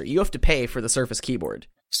accessory. You have to pay for the Surface keyboard.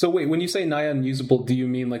 So wait, when you say nigh unusable, do you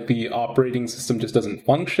mean like the operating system just doesn't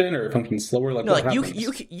function, or it functions slower? Like, no, like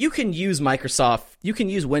you can use Microsoft, you can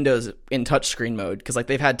use Windows in touchscreen mode because like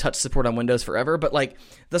they've had touch support on Windows forever. But like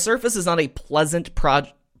the Surface is not a pleasant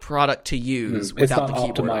product to use without the keyboard.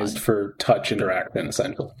 It's not optimized for touch interaction,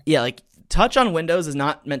 essentially. Yeah, like touch on Windows is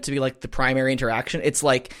not meant to be like the primary interaction. It's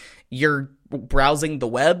like you're browsing the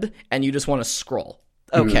web and you just want to scroll.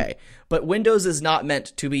 Okay. But Windows is not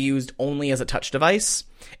meant to be used only as a touch device.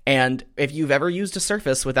 And if you've ever used a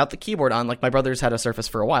Surface without the keyboard on, like my brother's had a Surface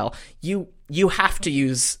for a while, you have to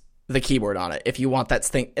use the keyboard on it if you want that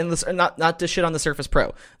thing. And not to shit on the Surface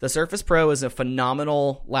Pro. The Surface Pro is a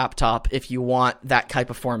phenomenal laptop if you want that type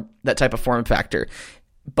of form factor.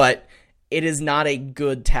 But it is not a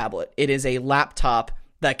good tablet. It is a laptop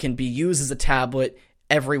that can be used as a tablet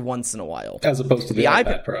every once in a while. As opposed to the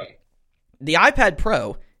iPad Pro. The iPad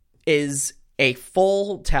Pro is a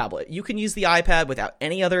full tablet. You can use the iPad without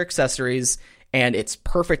any other accessories, and it's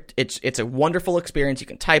perfect. It's a wonderful experience. You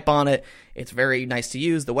can type on it. It's very nice to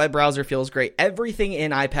use. The web browser feels great. Everything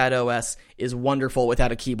in iPad OS is wonderful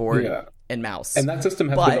without a keyboard and mouse. And that system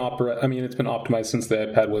has been it's been optimized since the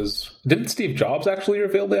iPad was... Didn't Steve Jobs actually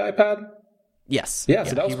reveal the iPad? Yes. Yeah,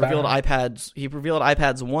 so that was He revealed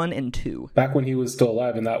iPads 1 and 2. Back when he was still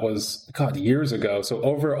alive, and that was, years ago. So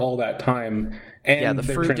over all that time, and the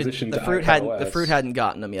fruit hadn't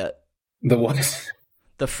gotten him yet. The what?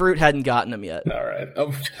 The fruit hadn't gotten him yet. All right.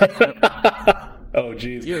 Oh, oh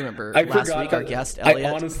geez. You remember last week our guest, Elliot? I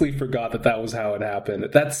honestly forgot that was how it happened.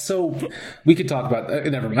 That's so... We could talk about that.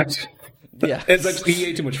 Never mind. Yeah. It's like he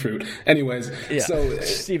ate too much fruit. Anyways, so...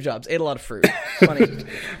 Steve Jobs ate a lot of fruit. Funny.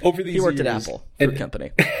 He worked at Apple, fruit company.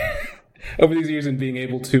 Over these years and being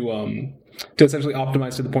able to essentially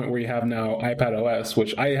optimize to the point where you have now iPad OS,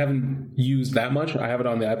 which I haven't used that much. I have it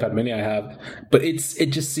on the iPad mini but it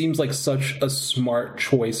just seems like such a smart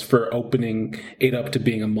choice for opening it up to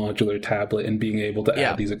being a modular tablet and being able to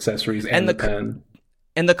add these accessories and the pen.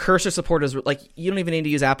 And the cursor support is like, you don't even need to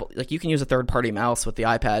use Apple. Like, you can use a third-party mouse with the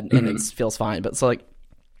iPad and it feels fine. But so like,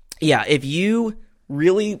 yeah, if you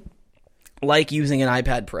really like using an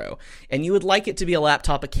iPad Pro and you would like it to be a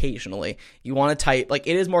laptop occasionally, you want to type, like,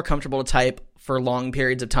 it is more comfortable to type for long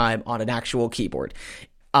periods of time on an actual keyboard.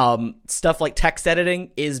 Stuff like text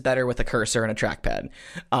editing is better with a cursor and a trackpad.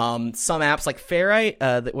 Some apps like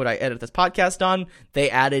Ferrite, what I edit this podcast on, they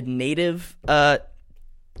added native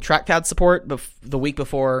trackpad support the week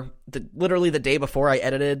before, literally the day before I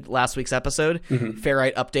edited last week's episode.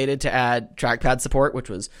 Ferrite updated to add trackpad support, which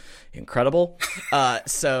was incredible.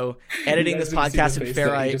 So editing this podcast in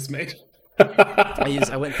Ferrite,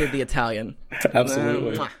 I went through the Italian.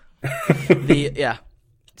 Absolutely.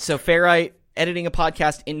 So Ferrite, editing a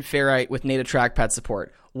podcast in Ferrite with native trackpad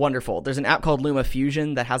support. Wonderful. There's an app called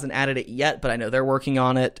LumaFusion that hasn't added it yet, but I know they're working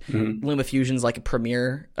on it. LumaFusion's like a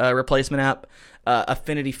Premiere replacement app.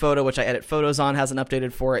 Affinity Photo, which I edit photos on, hasn't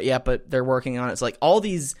updated for it yet, but they're working on it. It's like all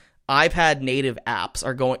these iPad native apps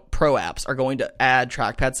pro apps are going to add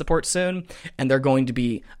trackpad support soon, and they're going to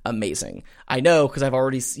be amazing. I know because I've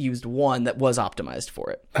already used one that was optimized for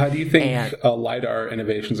it. How do you think LiDAR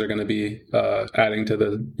innovations are going to be adding to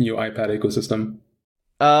the new iPad ecosystem?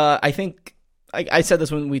 I think I said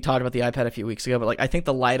this when we talked about the iPad a few weeks ago, but like I think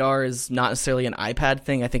the LiDAR is not necessarily an iPad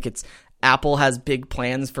thing. I think it's Apple has big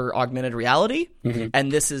plans for augmented reality,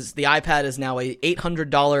 and the iPad is now a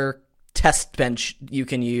 $800 test bench you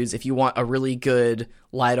can use if you want a really good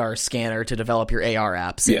LiDAR scanner to develop your AR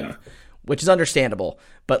apps, which is understandable.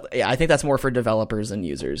 But yeah, I think that's more for developers and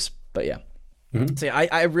users. But yeah, so yeah,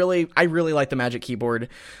 I really like the Magic Keyboard.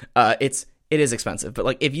 It is expensive, but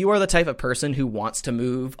like if you are the type of person who wants to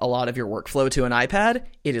move a lot of your workflow to an iPad,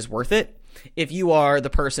 it is worth it. If you are the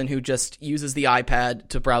person who just uses the iPad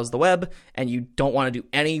to browse the web and you don't want to do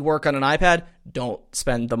any work on an iPad, don't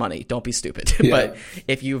spend the money. Don't be stupid. But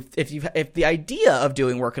if the idea of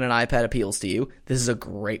doing work on an iPad appeals to you, this is a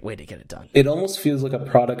great way to get it done. It almost feels like a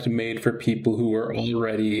product made for people who are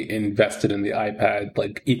already invested in the iPad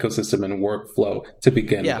like ecosystem and workflow to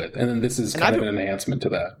begin with, and then this is kind of an enhancement to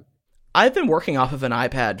that. I've been working off of an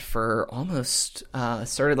iPad for almost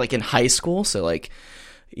started like in high school, so like.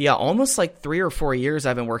 Yeah, almost like 3 or 4 years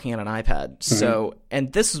I've been working on an iPad. So,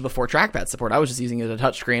 and this was before trackpad support. I was just using it as a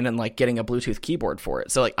touchscreen and like getting a Bluetooth keyboard for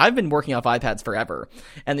it. So like I've been working off iPads forever,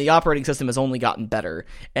 and the operating system has only gotten better.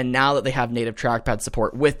 And now that they have native trackpad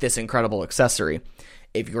support with this incredible accessory,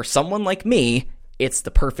 if you're someone like me, it's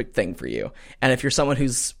the perfect thing for you. And if you're someone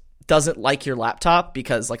who's doesn't like your laptop,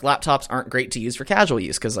 because like laptops aren't great to use for casual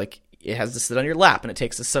use, because like it has to sit on your lap and it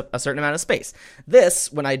takes a certain amount of space.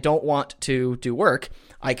 This, when I don't want to do work,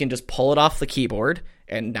 I can just pull it off the keyboard,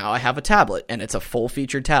 and now I have a tablet, and it's a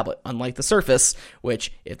full-featured tablet, unlike the Surface,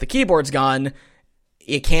 which, if the keyboard's gone,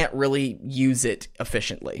 you can't really use it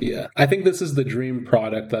efficiently. Yeah, I think this is the dream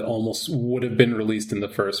product that almost would have been released in the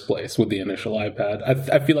first place with the initial iPad.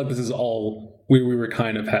 I feel like this is all we were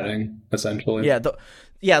kind of heading, essentially. Yeah,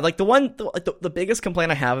 the biggest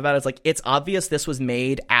complaint I have about it is, like, it's obvious this was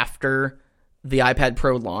made after the iPad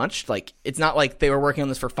Pro launched. Like, it's not like they were working on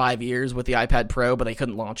this for 5 years with the iPad Pro, but they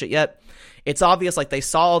couldn't launch it yet. It's obvious, like, they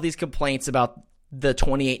saw all these complaints about the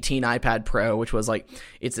 2018 iPad Pro, which was like,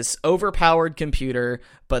 it's this overpowered computer,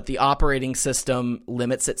 but the operating system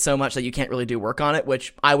limits it so much that you can't really do work on it,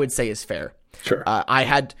 which I would say is fair. Sure. I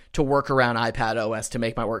had to work around iPad OS to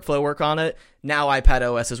make my workflow work on it. Now iPad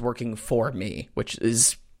OS is working for me, which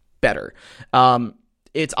is better.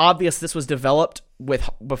 it's obvious this was developed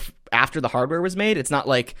after the hardware was made. It's not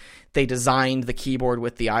like they designed the keyboard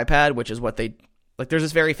with the iPad, which is what they like. There's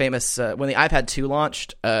this very famous when the iPad 2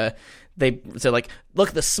 launched. They said, like, look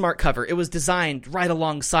at the smart cover. It was designed right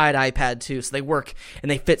alongside iPad 2, so they work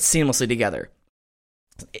and they fit seamlessly together.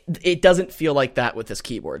 It doesn't feel like that with this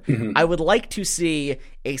keyboard. Mm-hmm. I would like to see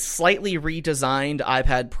a slightly redesigned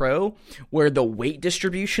iPad Pro where the weight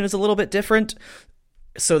distribution is a little bit different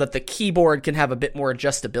so that the keyboard can have a bit more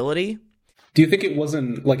adjustability. Do you think it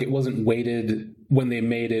wasn't weighted when they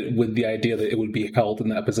made it with the idea that it would be held in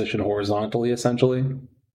that position horizontally, essentially?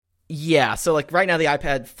 Yeah, so like right now the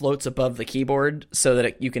iPad floats above the keyboard so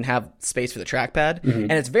that you can have space for the trackpad, mm-hmm.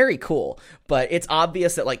 and it's very cool. But it's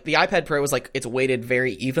obvious that like the iPad Pro is like it's weighted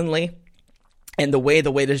very evenly, and the way the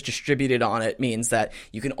weight is distributed on it means that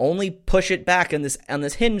you can only push it back on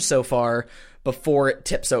this hinge so far before it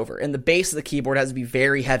tips over, and the base of the keyboard has to be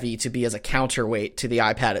very heavy to be as a counterweight to the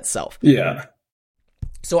iPad itself. Yeah.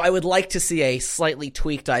 So I would like to see a slightly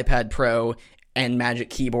tweaked iPad Pro and Magic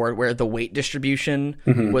Keyboard where the weight distribution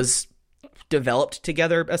mm-hmm. was developed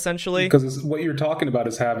together, essentially. Because what you're talking about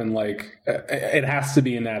is having, like, it has to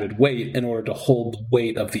be an added weight in order to hold the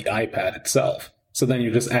weight of the iPad itself. So then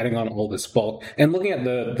you're just adding on all this bulk. And looking at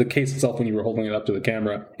the case itself when you were holding it up to the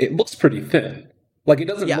camera, it looks pretty thin. Like, it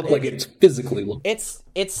doesn't look like it's physically looking.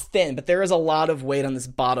 It's thin, but there is a lot of weight on this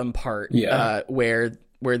bottom part where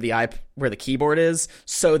the keyboard is,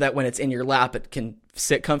 so that when it's in your lap it can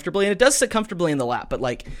sit comfortably, and it does sit comfortably in the lap, but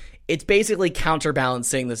like it's basically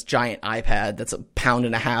counterbalancing this giant iPad that's 1.5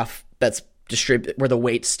 pounds that's where the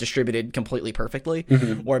weight's distributed completely perfectly.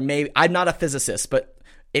 Mm-hmm. Or maybe, I'm not a physicist, but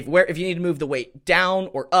if you need to move the weight down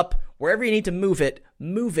or up, wherever you need to move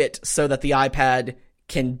it so that the iPad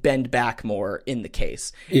can bend back more in the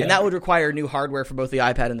case. Yeah. And that would require new hardware for both the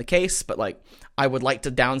iPad and the case, but like I would like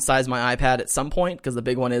to downsize my iPad at some point because the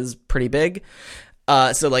big one is pretty big.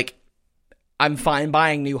 So like I'm fine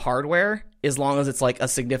buying new hardware as long as it's like a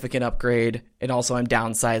significant upgrade, and also I'm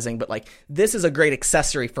downsizing, but like this is a great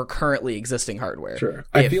accessory for currently existing hardware. Sure.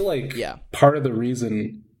 I feel like part of the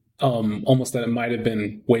reason almost that it might have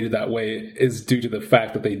been weighted that way is due to the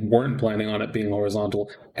fact that they weren't planning on it being horizontal,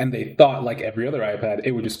 and they thought, like every other iPad,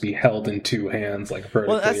 it would just be held in two hands, like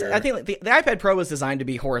vertically. Well, I think like, the iPad Pro was designed to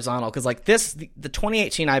be horizontal because, like the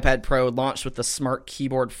 2018 iPad Pro launched with the Smart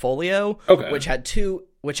Keyboard Folio, which had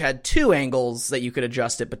two angles that you could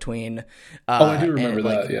adjust it between. I do remember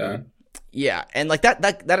that. Yeah, and like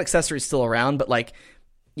that accessory is still around, but like.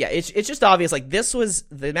 Yeah, it's just obvious. Like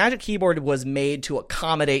the Magic Keyboard was made to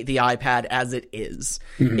accommodate the iPad as it is.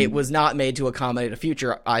 Mm-hmm. It was not made to accommodate a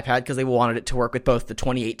future iPad because they wanted it to work with both the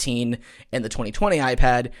 2018 and the 2020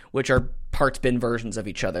 iPad, which are parts bin versions of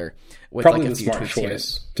each other. With probably like the smart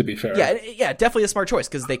choice, to be fair. Yeah, definitely a smart choice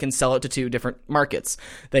because they can sell it to two different markets.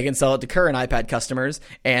 They can sell it to current iPad customers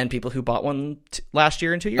and people who bought one last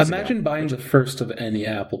year and 2 years ago. Imagine buying the first of any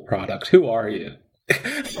Apple product. Who are you?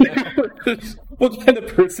 What kind of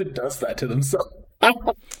person does that to themselves?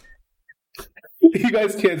 You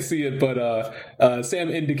guys can't see it, but Sam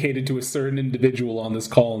indicated to a certain individual on this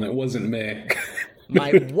call, and it wasn't me.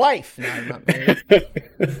 My wife. No, I'm not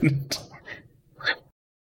married.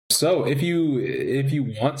 So, if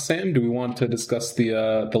you want, Sam, do we want to discuss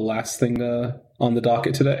the last thing on the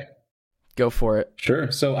docket today? Go for it. Sure.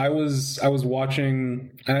 So I was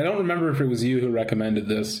watching, and I don't remember if it was you who recommended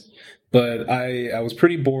this, but I was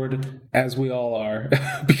pretty bored, as we all are,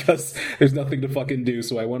 because there's nothing to fucking do.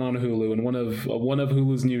 So I went on Hulu, and one of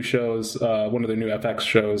Hulu's new shows, one of their new FX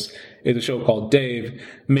shows, is a show called Dave,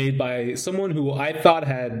 made by someone who I thought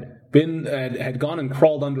had gone and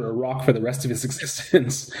crawled under a rock for the rest of his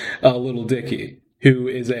existence, Lil Dicky, who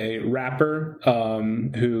is a rapper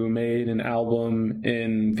who made an album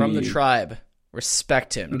from the tribe.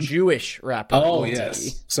 Respect him. Jewish rapper. Oh,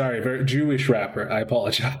 yes. Sorry, very Jewish rapper. I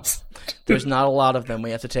apologize. There's not a lot of them.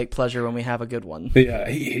 We have to take pleasure when we have a good one. Yeah,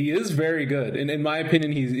 he is very good. And in my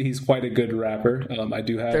opinion, he's quite a good rapper. I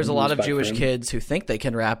do have. There's a lot of Jewish kids who think they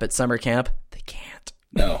can rap at summer camp. They can't.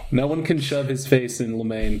 No one can shove his face in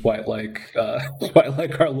Lemaine quite like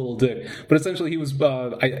our little dick. But essentially, he was.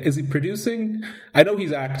 Is he producing? I know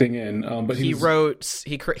he's acting in. But he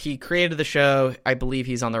created the show. I believe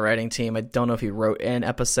he's on the writing team. I don't know if he wrote an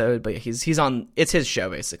episode, but he's on. It's his show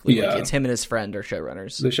basically. Yeah. Like, it's him and his friend are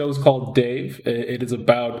showrunners. The show is called Dave. It is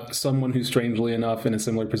about someone who's strangely enough in a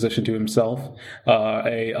similar position to himself,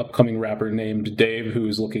 a upcoming rapper named Dave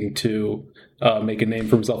who's looking to make a name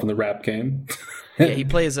for himself in the rap game. Yeah, he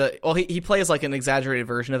plays he plays like an exaggerated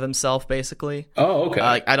version of himself, basically. Oh,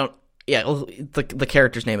 okay. The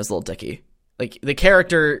character's name is Lil Dicky. Like the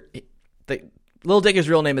character, Lil Dicky's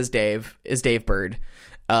real name is Dave Bird,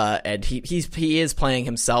 and he is playing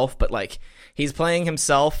himself, but like he's playing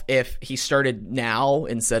himself if he started now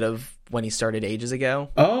instead of when he started ages ago.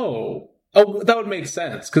 Oh, that would make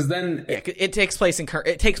sense, because then it takes place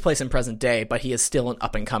in present day, but he is still an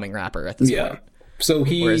up and coming rapper at this point. So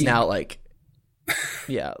whereas now like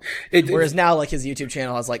whereas now like his YouTube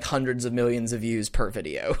channel has like hundreds of millions of views per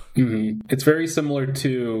video. Mm-hmm. It's very similar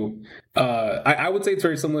to I would say it's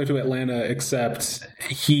very similar to Atlanta, except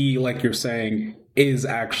he, like you're saying, is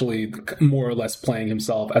actually more or less playing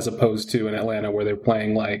himself, as opposed to in Atlanta where they're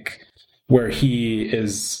playing like where he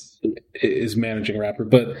is managing a rapper.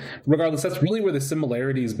 But regardless, that's really where the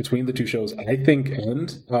similarities between the two shows, I think,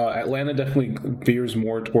 end. Atlanta definitely veers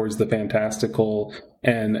more towards the fantastical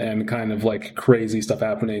and kind of like crazy stuff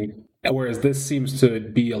happening, whereas this seems to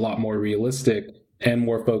be a lot more realistic and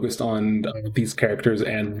more focused on these characters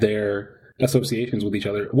and their associations with each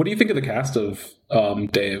other. What do you think of the cast of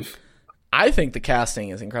Dave? I think the casting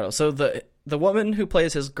is incredible. So the woman who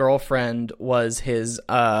plays his girlfriend was his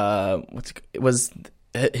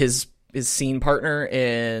scene partner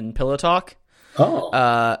in Pillow Talk.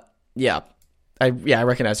 Oh, yeah, I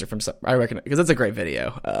recognize her from some. I recognize because it's a great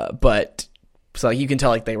video. But so you can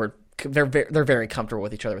tell like they're very comfortable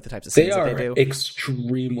with each other with the types of scenes that they do.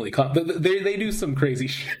 Extremely. They do some crazy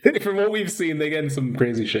shit. From what we've seen, they get in some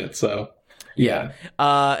crazy shit. So. Yeah.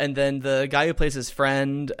 And then the guy who plays his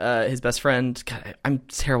friend, his best friend. God, I'm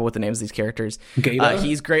terrible with the names of these characters. Gaeta?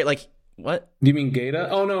 He's great. Like what? Do you mean Gaeta?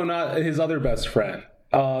 Oh no, not his other best friend.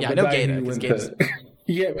 I know Gaeta.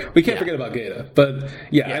 Yeah, we can't forget about Gaeta. But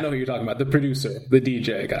I know who you're talking about. The producer, the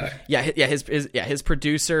DJ guy. His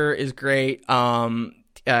producer is great.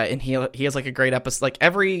 And he has like a great episode. Like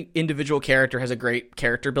every individual character has a great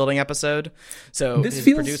character building episode. So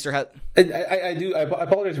producer has. I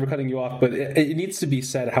apologize for cutting you off, but it needs to be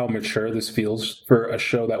said how mature this feels for a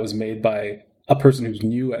show that was made by a person who's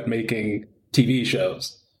new at making TV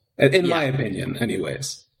shows. In my opinion,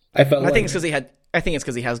 anyways. I think it's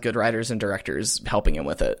because he has good writers and directors helping him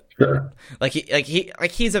with it. Sure.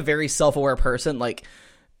 He's a very self-aware person. Like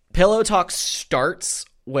Pillow Talk starts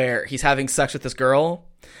where he's having sex with this girl,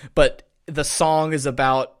 but the song is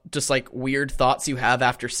about just like weird thoughts you have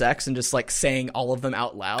after sex and just like saying all of them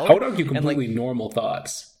out loud. I would argue completely normal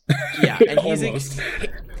thoughts. Yeah, and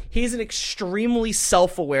he's an extremely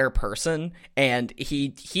self-aware person, and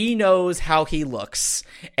he knows how he looks,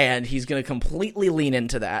 and he's going to completely lean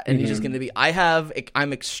into that, and he's just going to be,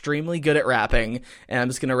 I'm extremely good at rapping, and I'm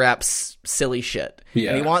just going to rap silly shit. Yeah.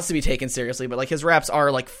 And he wants to be taken seriously, but like his raps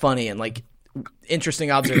are like funny and like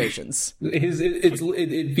interesting observations.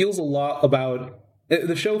 It feels a lot about,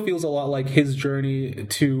 the show feels a lot like his journey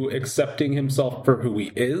to accepting himself for who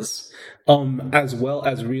he is, as well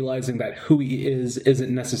as realizing that who he is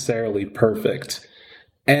isn't necessarily perfect.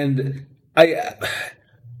 And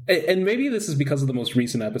maybe this is because of the most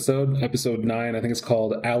recent episode 9, I think it's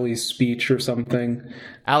called Allie's Speech or something.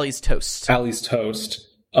 Allie's Toast.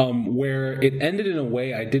 Where it ended in a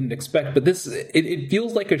way I didn't expect, but it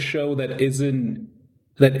feels like a show that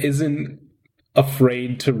isn't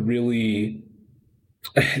afraid to really.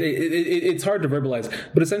 It's hard to verbalize,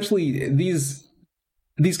 but essentially these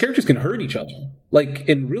characters can hurt each other, like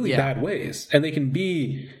in really bad ways, and they can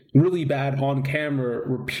be really bad on camera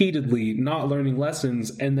repeatedly, not learning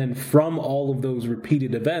lessons, and then from all of those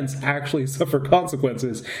repeated events actually suffer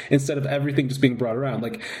consequences instead of everything just being brought around.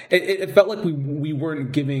 Like it felt like we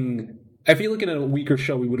weren't giving. I feel like in a weaker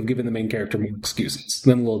show we would have given the main character more excuses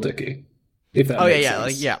than Lil Dicky. If that makes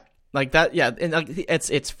sense. Like that, yeah, and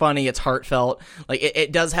it's funny, it's heartfelt. Like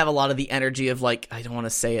it does have a lot of the energy of, like, I don't want to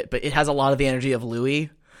say it, but it has a lot of the energy of Louis.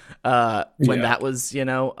 When that was,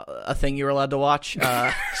 a thing you were allowed to watch,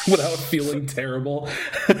 without feeling terrible.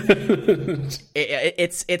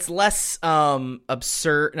 It's less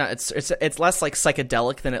absurd. No, it's less like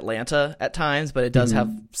psychedelic than Atlanta at times, but it does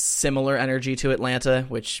have similar energy to Atlanta,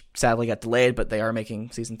 which sadly got delayed. But they are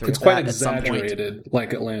making season 3. It's quite exaggerated,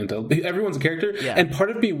 like Atlanta. Everyone's a character, and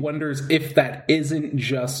part of me wonders if that isn't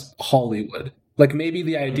just Hollywood. Like, maybe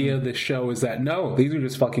the idea of this show is that, no, these are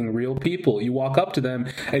just fucking real people. You walk up to them,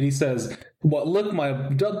 and he says, "Well,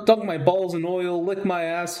 dunk my balls in oil, lick my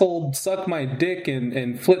asshole, suck my dick,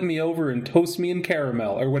 and flip me over and toast me in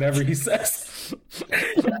caramel," or whatever he says.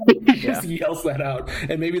 He just yells that out.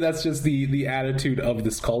 And maybe that's just the attitude of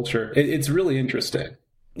this culture. It's really interesting.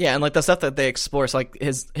 Yeah, and like the stuff that they explore, so like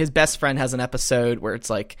his best friend has an episode where it's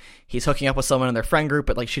like he's hooking up with someone in their friend group,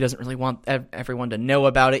 but like she doesn't really want everyone to know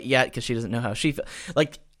about it yet because she doesn't know how she feels.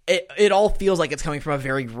 Like it all feels like it's coming from a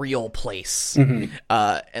very real place. Mm-hmm.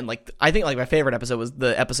 And like I think like my favorite episode was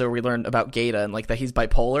the episode where we learned about Gaeta and like that he's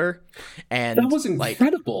bipolar, and that was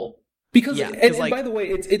incredible. Because, yeah, and like, by the way,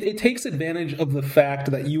 it takes advantage of the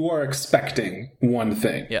fact that you are expecting one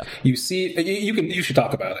thing. Yeah. You see, you should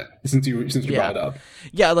talk about it since you brought it up.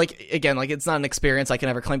 Yeah, like again, like it's not an experience I can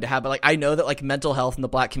ever claim to have, but like I know that like mental health in the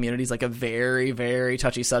Black community is like a very, very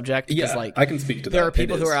touchy subject. Yeah, like, I can speak to that. There are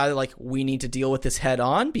people who are either like, we need to deal with this head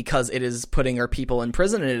on because it is putting our people in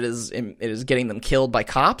prison and it is getting them killed by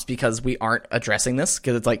cops because we aren't addressing this,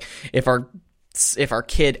 because it's like if our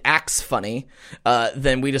kid acts funny,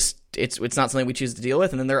 then we just it's not something we choose to deal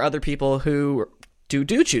with, and then there are other people who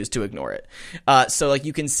do choose to ignore it. So like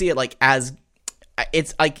you can see it like as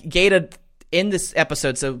it's like Gaeta in this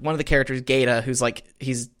episode. So one of the characters, Gaeta, who's like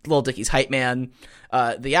he's Lil Dicky's hype man.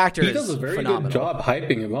 The actor he does a very phenomenal. good job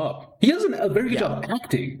hyping him up. He does a very good job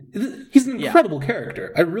acting. He's an incredible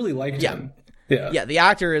character. I really liked him. Yeah, the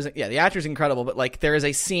actor is incredible. But like there is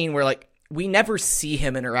a scene where like we never see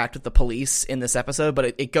him interact with the police in this episode,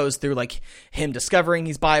 but it goes through like him discovering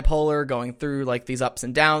he's bipolar, going through like these ups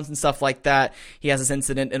and downs and stuff like that. He has this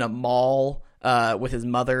incident in a mall with his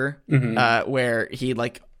mother where he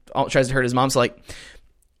like tries to hurt his mom. So like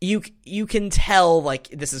you can tell like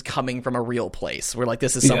this is coming from a real place where like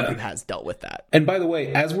this is someone who has dealt with that. And by the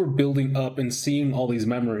way, as we're building up and seeing all these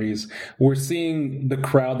memories, we're seeing the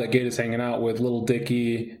crowd that Gaeta's hanging out with, Lil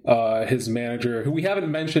Dicky, his manager, who we haven't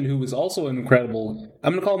mentioned, who is also incredible.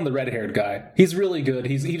 I'm going to call him the red-haired guy. He's really good.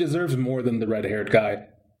 He deserves more than the red-haired guy.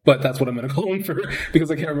 But that's what I'm going to call him for, because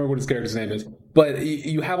I can't remember what his character's name is. But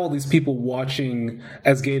you have all these people watching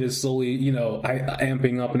as Gaeta is slowly,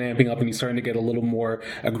 amping up, and he's starting to get a little more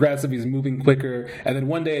aggressive. He's moving quicker. And then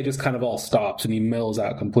one day it just kind of all stops and he mellows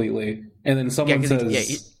out completely. And then someone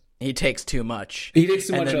says... He takes too much. He takes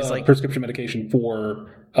too much prescription medication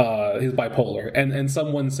for his bipolar. And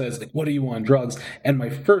someone says, what do you want, drugs? And my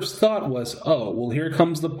first thought was, oh, well, here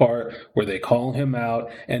comes the part where they call him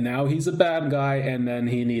out, and now he's a bad guy, and then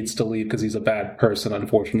he needs to leave because he's a bad person,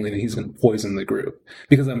 unfortunately, and he's going to poison the group.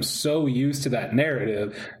 Because I'm so used to that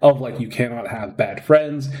narrative of, like, you cannot have bad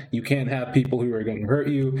friends, you can't have people who are going to hurt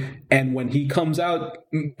you. And when he comes out,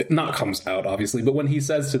 obviously, but when he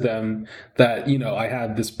says to them that, I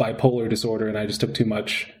had this bipolar disorder and I just took too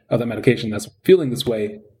much of that medication that's feeling this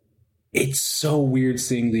way, it's so weird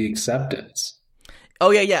seeing the acceptance. Oh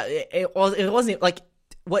yeah. It wasn't like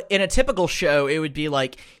what in a typical show it would be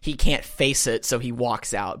like he can't face it, so he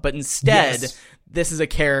walks out. But instead, this is a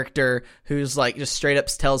character who's like just straight up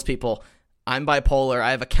tells people, I'm bipolar,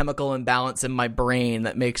 I have a chemical imbalance in my brain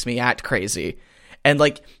that makes me act crazy. And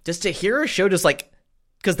like just to hear a show just like,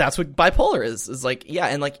 because that's what bipolar is like, yeah,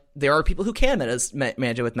 and like there are people who can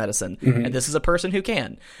manage it with medicine, and this is a person who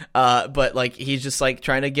can, but like he's just like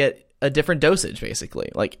trying to get a different dosage,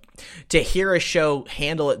 basically. Like to hear a show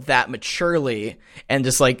handle it that maturely and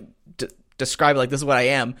just like describe it like, this is what I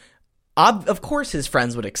am. Of course, his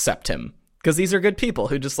friends would accept him because these are good people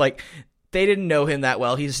who just like they didn't know him that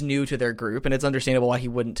well. He's new to their group, and it's understandable why he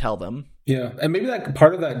wouldn't tell them. Yeah, and maybe that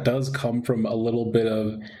part of that does come from a little bit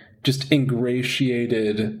of just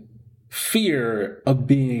ingratiated fear of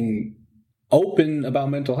being open about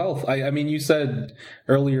mental health. I mean, you said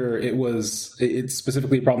earlier it's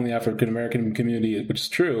specifically a problem in the African American community, which is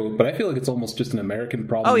true, but I feel like it's almost just an American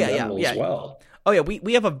problem as well. Oh yeah,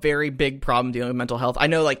 we have a very big problem dealing with mental health. I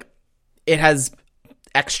know like it has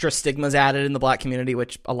extra stigmas added in the Black community,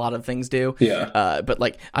 which a lot of things do. Yeah. But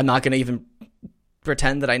like I'm not going to even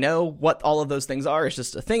pretend that I know what all of those things are. It's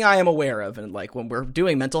just a thing I am aware of. And like when we're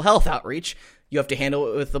doing mental health outreach, you have to handle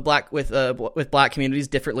it with the with Black communities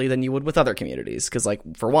differently than you would with other communities. Because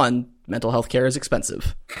like for one, mental health care is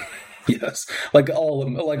expensive. Yes, like all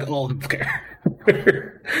health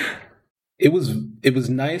care. It was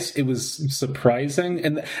nice. It was surprising,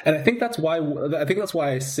 and I think that's why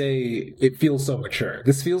I say it feels so mature.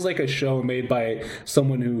 This feels like a show made by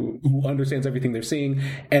someone who understands everything they're seeing,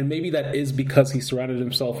 and maybe that is because he surrounded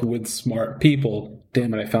himself with smart people.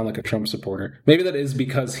 Damn it, I found like a Trump supporter. Maybe that is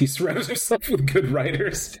because he surrounded himself with good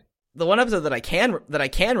writers. The one episode that I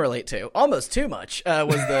can relate to almost too much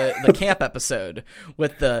was the camp episode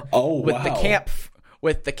with the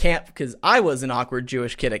camp, because I was an awkward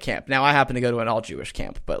Jewish kid at camp. Now I happen to go to an all Jewish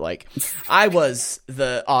camp, but like I was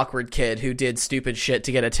the awkward kid who did stupid shit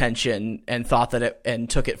to get attention and thought that and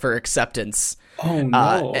took it for acceptance. Oh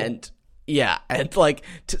no!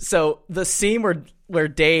 So the scene where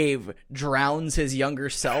Dave drowns his younger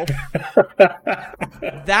self,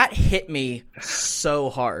 that hit me so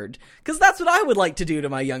hard because that's what I would like to do to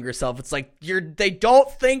my younger self. It's like they don't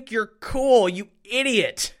think you're cool, you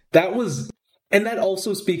idiot. That was And that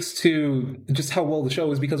also speaks to just how well the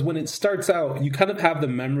show is, because when it starts out, you kind of have the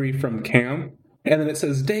memory from camp, and then it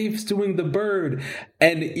says, Dave's doing the bird.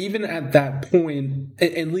 And even at that point,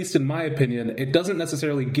 at least in my opinion, it doesn't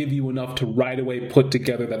necessarily give you enough to right away put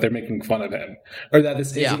together that they're making fun of him, or that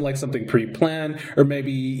this isn't like something pre-planned, or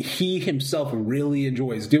maybe he himself really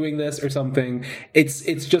enjoys doing this or something. It's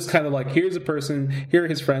just kind of like, here's a person, here are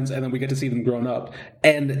his friends, and then we get to see them grown up.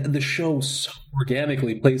 And the show so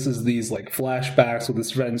organically places these like flashbacks with his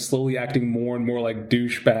friends slowly acting more and more like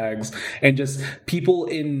douchebags, and just people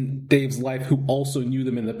in Dave's life who also knew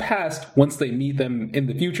them in the past, once they meet them in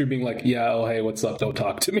the future, being like, yeah, oh hey, what's up, don't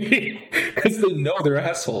talk to me, because they know they're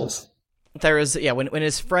assholes. There is, when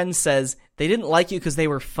his friend says they didn't like you because they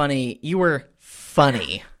were funny, you were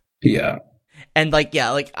funny. Yeah. And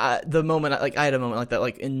the moment, I had a moment like that,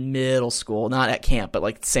 like in middle school, not at camp, but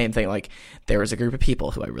like the same thing. Like there was a group of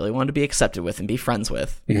people who I really wanted to be accepted with and be friends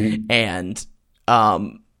with, and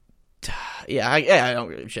I don't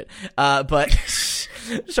really shit. But just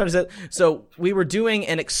trying to say, so we were doing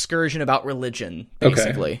an excursion about religion,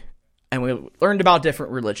 basically, and we learned about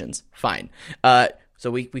different religions. Fine. So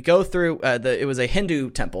we go through it was a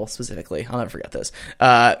Hindu temple specifically. I'll never forget this.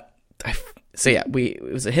 It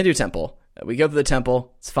was a Hindu temple. We go to the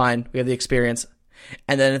temple. It's fine. We have the experience.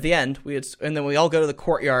 And then at the end, we all go to the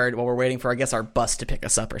courtyard while we're waiting for, I guess, our bus to pick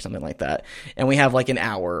us up or something like that. And we have like an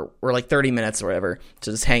hour or like 30 minutes or whatever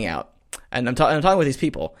to just hang out. And I'm talking with these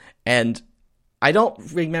people. And I don't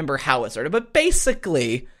remember how it started, but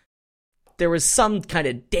basically there was some kind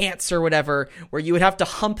of dance or whatever where you would have to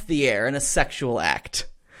hump the air in a sexual act.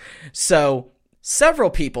 So several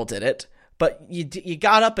people did it. But you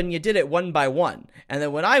got up and you did it one by one. And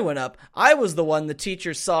then when I went up, I was the one the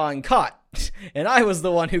teacher saw and caught. And I was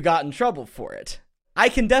the one who got in trouble for it. I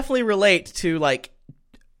can definitely relate to, like,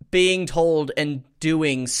 being told and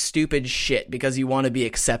doing stupid shit because you want to be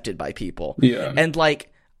accepted by people. Yeah. And,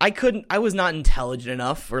 like, I was not intelligent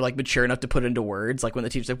enough or, like, mature enough to put into words. Like, when the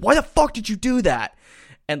teacher said, why the fuck did you do that?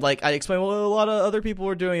 And, like, I explained, well, a lot of other people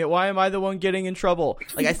were doing it. Why am I the one getting in trouble?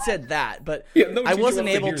 Like, I said that, but I wasn't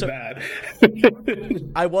able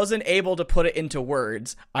to. I wasn't able to put it into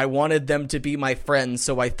words. I wanted them to be my friends,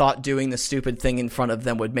 so I thought doing the stupid thing in front of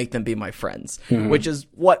them would make them be my friends, which is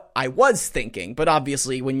what I was thinking. But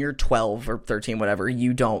obviously, when you're 12 or 13, whatever,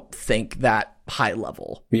 you don't think that high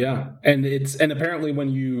level. Yeah. And apparently when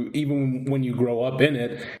you grow up in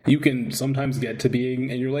it, you can sometimes get to being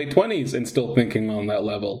in your late 20s and still thinking on that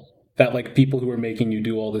level, that like people who are making you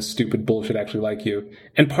do all this stupid bullshit actually like you.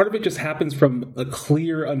 And part of it just happens from a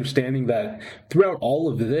clear understanding that throughout all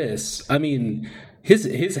of this, I mean,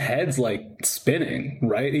 his head's like spinning,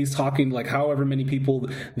 right? He's talking like however many people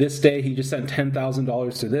this day, he just sent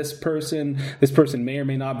 $10,000 to this person. This person may or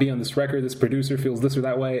may not be on this record. This producer feels this or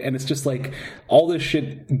that way. And it's just like all this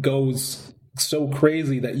shit goes so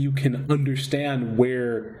crazy that you can understand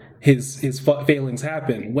where his failings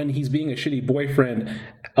happen. When he's being a shitty boyfriend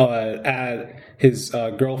at his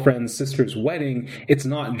girlfriend's sister's wedding, it's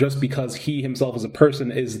not just because he himself as a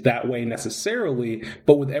person is that way necessarily,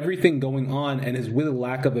 but with everything going on and his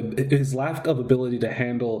lack of ability to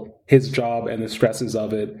handle his job and the stresses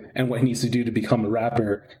of it and what he needs to do to become a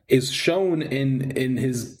rapper is shown in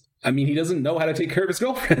his. I mean, he doesn't know how to take care of his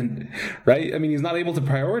girlfriend, right? I mean, he's not able to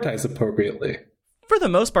prioritize appropriately. For the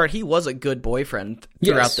most part, he was a good boyfriend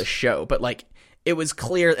throughout the show, but like it was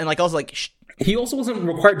clear, and like also like he also wasn't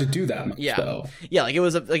required to do that much. Yeah, though. Yeah, like it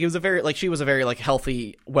was a very like she was a very like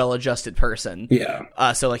healthy, well-adjusted person.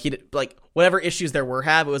 Yeah. So like he did, like whatever issues there were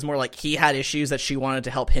it was more like he had issues that she wanted to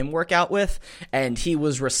help him work out with, and he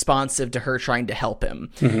was responsive to her trying to help him.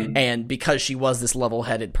 And because she was this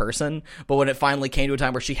level-headed person, but when it finally came to a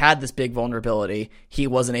time where she had this big vulnerability, he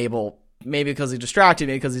wasn't able. Maybe because he's distracted,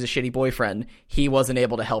 maybe because he's a shitty boyfriend, he wasn't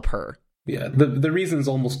able to help her. Yeah, the reasons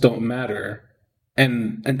almost don't matter.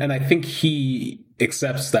 And I think he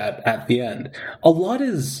accepts that at the end. A lot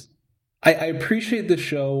is... I appreciate the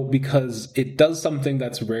show because it does something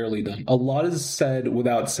that's rarely done. A lot is said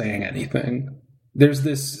without saying anything. There's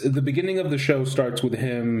this... The beginning of the show starts with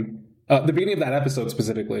him... the beginning of that episode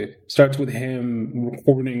specifically starts with him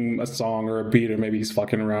recording a song or a beat, or maybe he's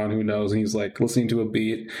fucking around, who knows, and he's like listening to a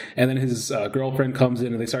beat, and then his girlfriend comes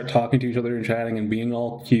in and they start talking to each other and chatting and being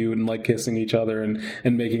all cute and like kissing each other and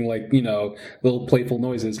making like, you know, little playful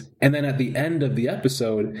noises. And then at the end of the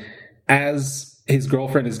episode, as his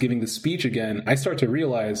girlfriend is giving the speech again, I start to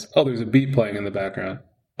realize, oh, there's a beat playing in the background.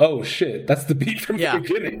 oh shit, that's the beat from Yeah. the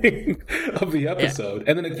beginning of the episode.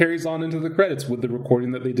 And then it carries on into the credits with the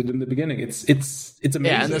recording that they did in the beginning. It's amazing.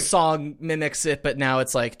 Yeah, and the song mimics it, but now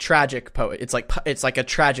it's like tragic it's like a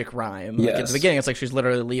tragic rhyme. Like at the beginning, it's like she's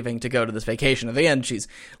literally leaving to go to this vacation. At the end, she's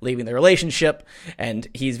leaving the relationship, and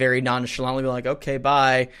he's very nonchalantly like, "Okay,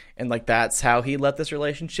 bye," and like that's how he let this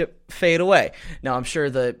relationship fade away. Now, I'm sure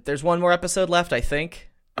there's one more episode left, I think,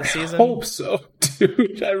 this season. I hope so,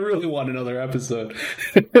 dude. I really want another episode.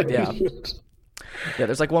 Yeah. Yeah,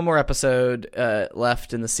 there's like one more episode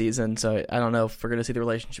left in the season, so I don't know if we're going to see the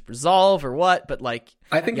relationship resolve or what, but like,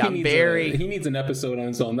 I think yeah, he needs an episode on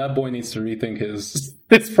his own. That boy needs to rethink his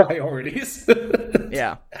priorities.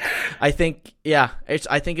 Yeah, I think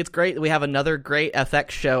it's great that we have another great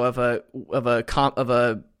FX show of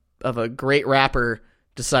a great rapper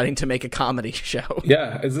deciding to make a comedy show.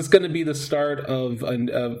 Yeah, is this going to be the start of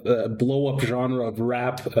a blow up genre of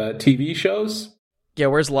rap TV shows? Yeah,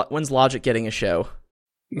 when's Logic getting a show?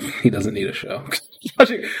 He doesn't need a show.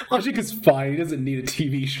 Logic is fine. He doesn't need a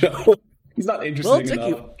TV show. He's not interesting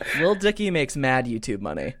enough. Lil Dicky makes mad YouTube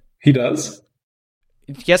money. He does?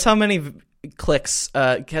 Guess how many guess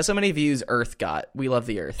how many views Earth got? We Love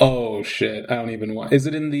the Earth. Oh, shit. I don't even want... Is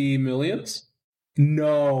it in the millions?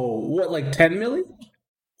 No. What, like 10 million?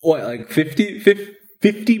 What, like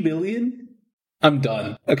 50 million? I'm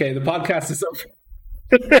done. Okay, the podcast is over.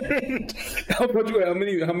 How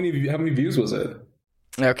many views was it?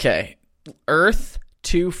 Okay, Earth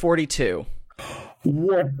 242.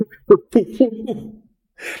 What?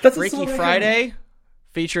 That's Freaky Friday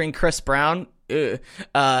featuring Chris Brown.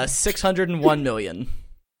 601 million.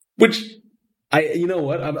 Which you know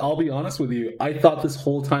what? I'll be honest with you. I thought this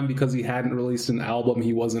whole time because he hadn't released an album,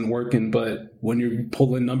 he wasn't working. But when you're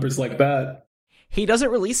pulling numbers like that, he doesn't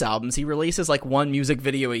release albums. He releases like one music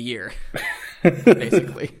video a year.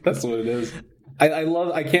 Basically, that's what it is. I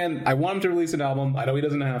want him to release an album. I know he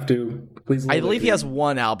doesn't have to. Please. I believe he has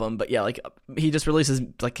one album, but yeah, like he just releases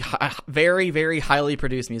like very, very highly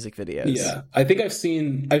produced music videos. Yeah, I think I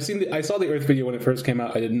saw the Earth video when it first came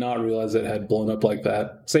out. I did not realize it had blown up like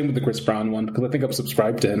that. Same with the Chris Brown one, because I think I'm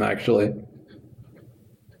subscribed to him actually.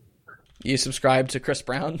 You subscribe to Chris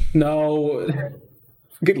Brown? No.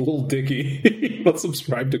 Get a little dicky. Let's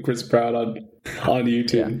subscribe to Chris Brown on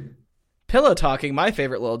YouTube. Yeah. Pillow Talking, my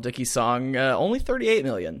favorite Lil Dicky song, only 38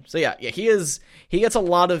 million. So yeah, he gets a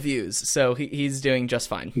lot of views, so he's doing just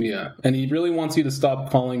fine. Yeah, and he really wants you to stop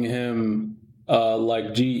calling him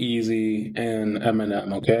like G-Eazy and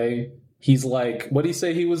Eminem, okay? He's like, what did he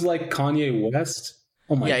say? He was like Kanye West?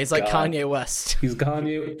 Oh my god. Yeah, he's like Kanye West. He's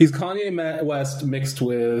Kanye West mixed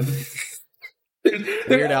with...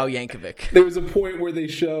 Weird Al Yankovic. There was a point where they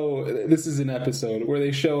show, this is an episode, where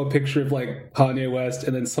they show a picture of like Kanye West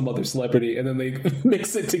and then some other celebrity, and then they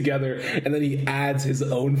mix it together, and then he adds his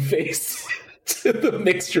own face to the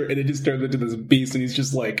mixture, and it just turns into this beast, and he's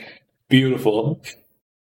just like, beautiful.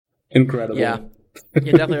 Incredible. Yeah.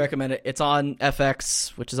 You definitely recommend it. It's on FX,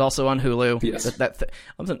 which is also on Hulu. Yes.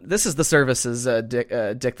 This is the service's dick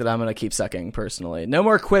that I'm going to keep sucking, personally. No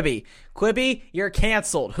more Quibi. Quibi, you're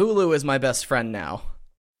canceled. Hulu is my best friend now.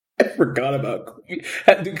 I forgot about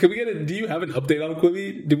Quibi. Do you have an update on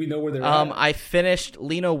Quibi? Do we know where they're at? I finished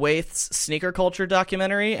Lena Waithe's sneaker culture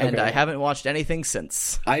documentary, and I haven't watched anything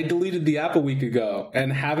since. I deleted the app a week ago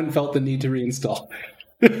and haven't felt the need to reinstall.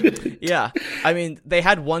 Yeah, I mean, they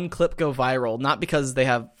had one clip go viral, not because they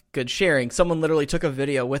have good sharing. Someone literally took a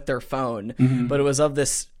video with their phone, but it was of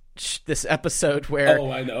this episode where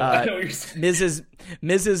I know what you're saying.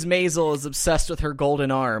 Mrs. Maisel is obsessed with her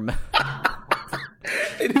golden arm.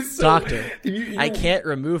 It is so, Doctor, I can't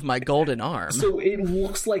remove my golden arm. So it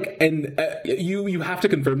looks like, and you have to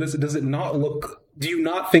confirm this. Does it not look? Do you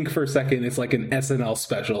not think for a second it's like an SNL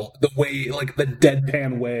special? The way, like the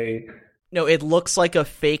deadpan way. No, it looks like a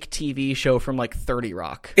fake TV show from like 30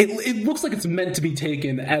 Rock. It looks like it's meant to be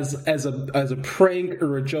taken as a prank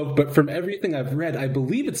or a joke, but from everything I've read, I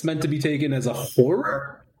believe it's meant to be taken as a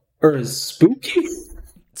horror or as spooky.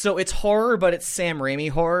 So it's horror, but it's Sam Raimi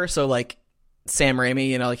horror. So like Sam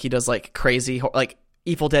Raimi, like he does like crazy, like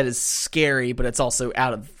Evil Dead is scary, but it's also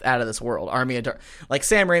out of this world. Army of like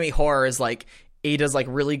Sam Raimi horror is like he does like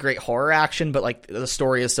really great horror action, but like the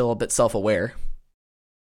story is still a bit self-aware.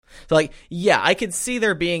 So, like, yeah, I could see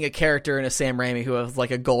there being a character in a Sam Raimi who has,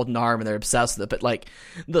 like, a golden arm and they're obsessed with it, but, like,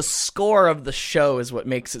 the score of the show is what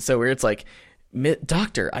makes it so weird. It's like,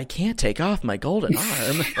 Doctor, I can't take off my golden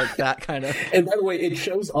arm. Like, that kind of... And by the way,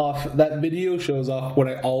 that video shows off what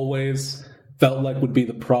I always felt like would be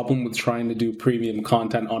the problem with trying to do premium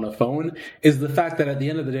content on a phone, is the fact that at the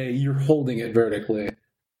end of the day, you're holding it vertically.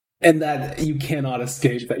 And that you cannot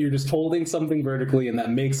escape that. You're just holding something vertically, and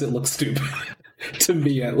that makes it look stupid. To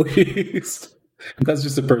me, at least. That's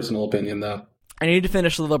just a personal opinion, though. I need to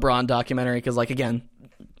finish the LeBron documentary because, like, again,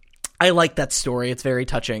 I like that story. It's very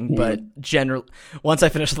touching. But once I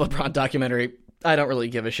finish the LeBron documentary, I don't really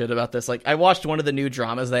give a shit about this. Like, I watched one of the new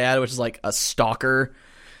dramas they added, which is like a stalker.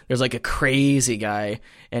 There's like a crazy guy,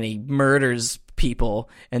 and he murders people,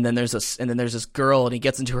 and then there's this girl, and he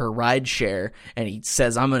gets into her ride share, and he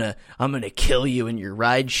says, I'm gonna kill you in your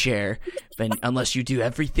ride share, unless you do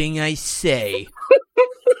everything I say.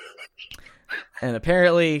 And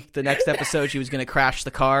apparently the next episode she was gonna crash the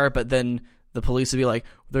car, but then the police would be like,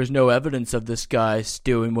 there's no evidence of this guy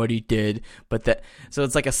doing what he did. So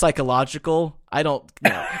it's like a psychological, I don't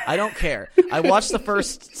care. I watched the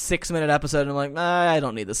first 6-minute episode and I'm like, I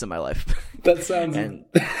don't need this in my life. That sounds...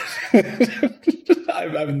 I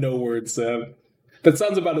have no words, Sam. That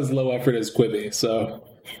sounds about as low effort as Quibi, so...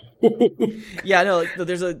 Yeah, no, like,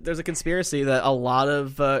 there's a conspiracy that a lot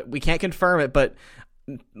of, we can't confirm it, but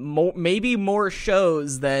maybe more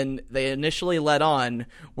shows than they initially let on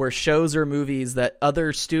were shows or movies that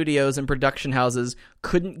other studios and production houses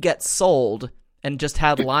couldn't get sold and just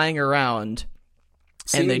had lying around,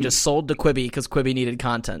 and they just sold to Quibi because Quibi needed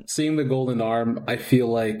content. Seeing The Golden Arm, I feel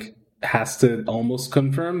like, has to almost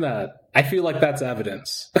confirm that. I feel like that's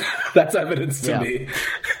evidence. That's evidence to me.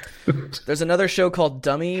 There's another show called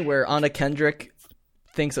Dummy where Anna Kendrick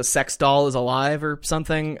thinks a sex doll is alive or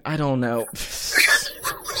something. I don't know.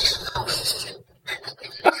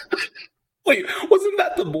 Wait, wasn't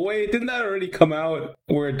that The Boy? Didn't that already come out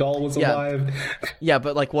where a doll was alive? Yeah,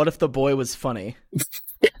 but like, what if The Boy was funny?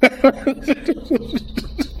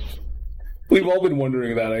 We've all been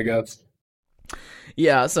wondering that, I guess.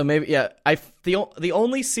 Yeah, so maybe the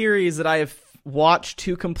only series that I have watched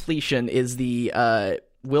to completion is the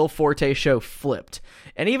Will Forte show Flipped,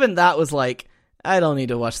 and even that was like, I don't need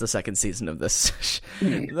to watch the second season of this.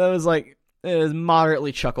 That was like, it was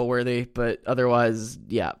moderately chuckle worthy, but otherwise,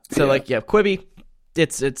 yeah. So Quibi,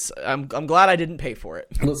 it's I'm glad I didn't pay for it.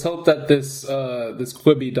 Let's hope that this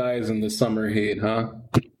Quibi dies in the summer heat, huh?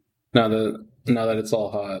 Now that it's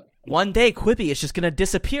all hot. One day Quibi is just gonna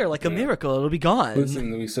disappear like a miracle. It'll be gone.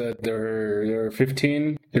 Listen, we said there are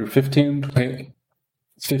 15. There were 15.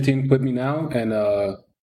 It's 15 Quibi now, and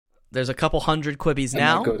there's a couple hundred Quibis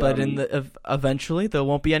now, but eventually there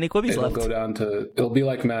won't be any Quibis left. It'll go down to, it'll be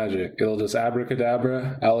like magic. It'll just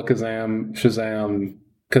abracadabra, alakazam, Shazam,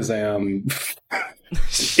 Kazam.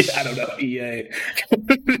 I don't know, EA.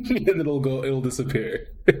 And it'll disappear.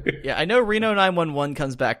 Yeah, I know Reno 911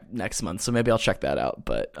 comes back next month, so maybe I'll check that out.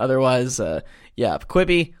 But otherwise,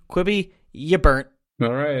 Quibi, you burnt.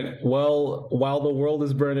 All right. Well, while the world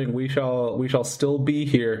is burning, we shall still be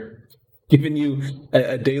here, giving you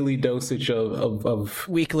a daily dosage of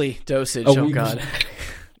weekly dosage. God.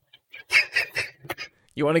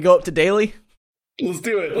 You want to go up to daily? Let's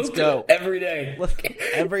do it. Let's go. Every day.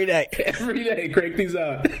 Every day. Every day. Crank these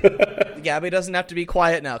out. Gabby doesn't have to be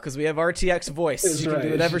quiet now because we have RTX voice. She can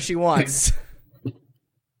do whatever she wants.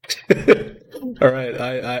 All right.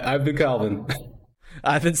 I've been Calvin.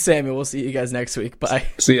 I've been Samuel. We'll see you guys next week. Bye.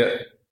 See ya.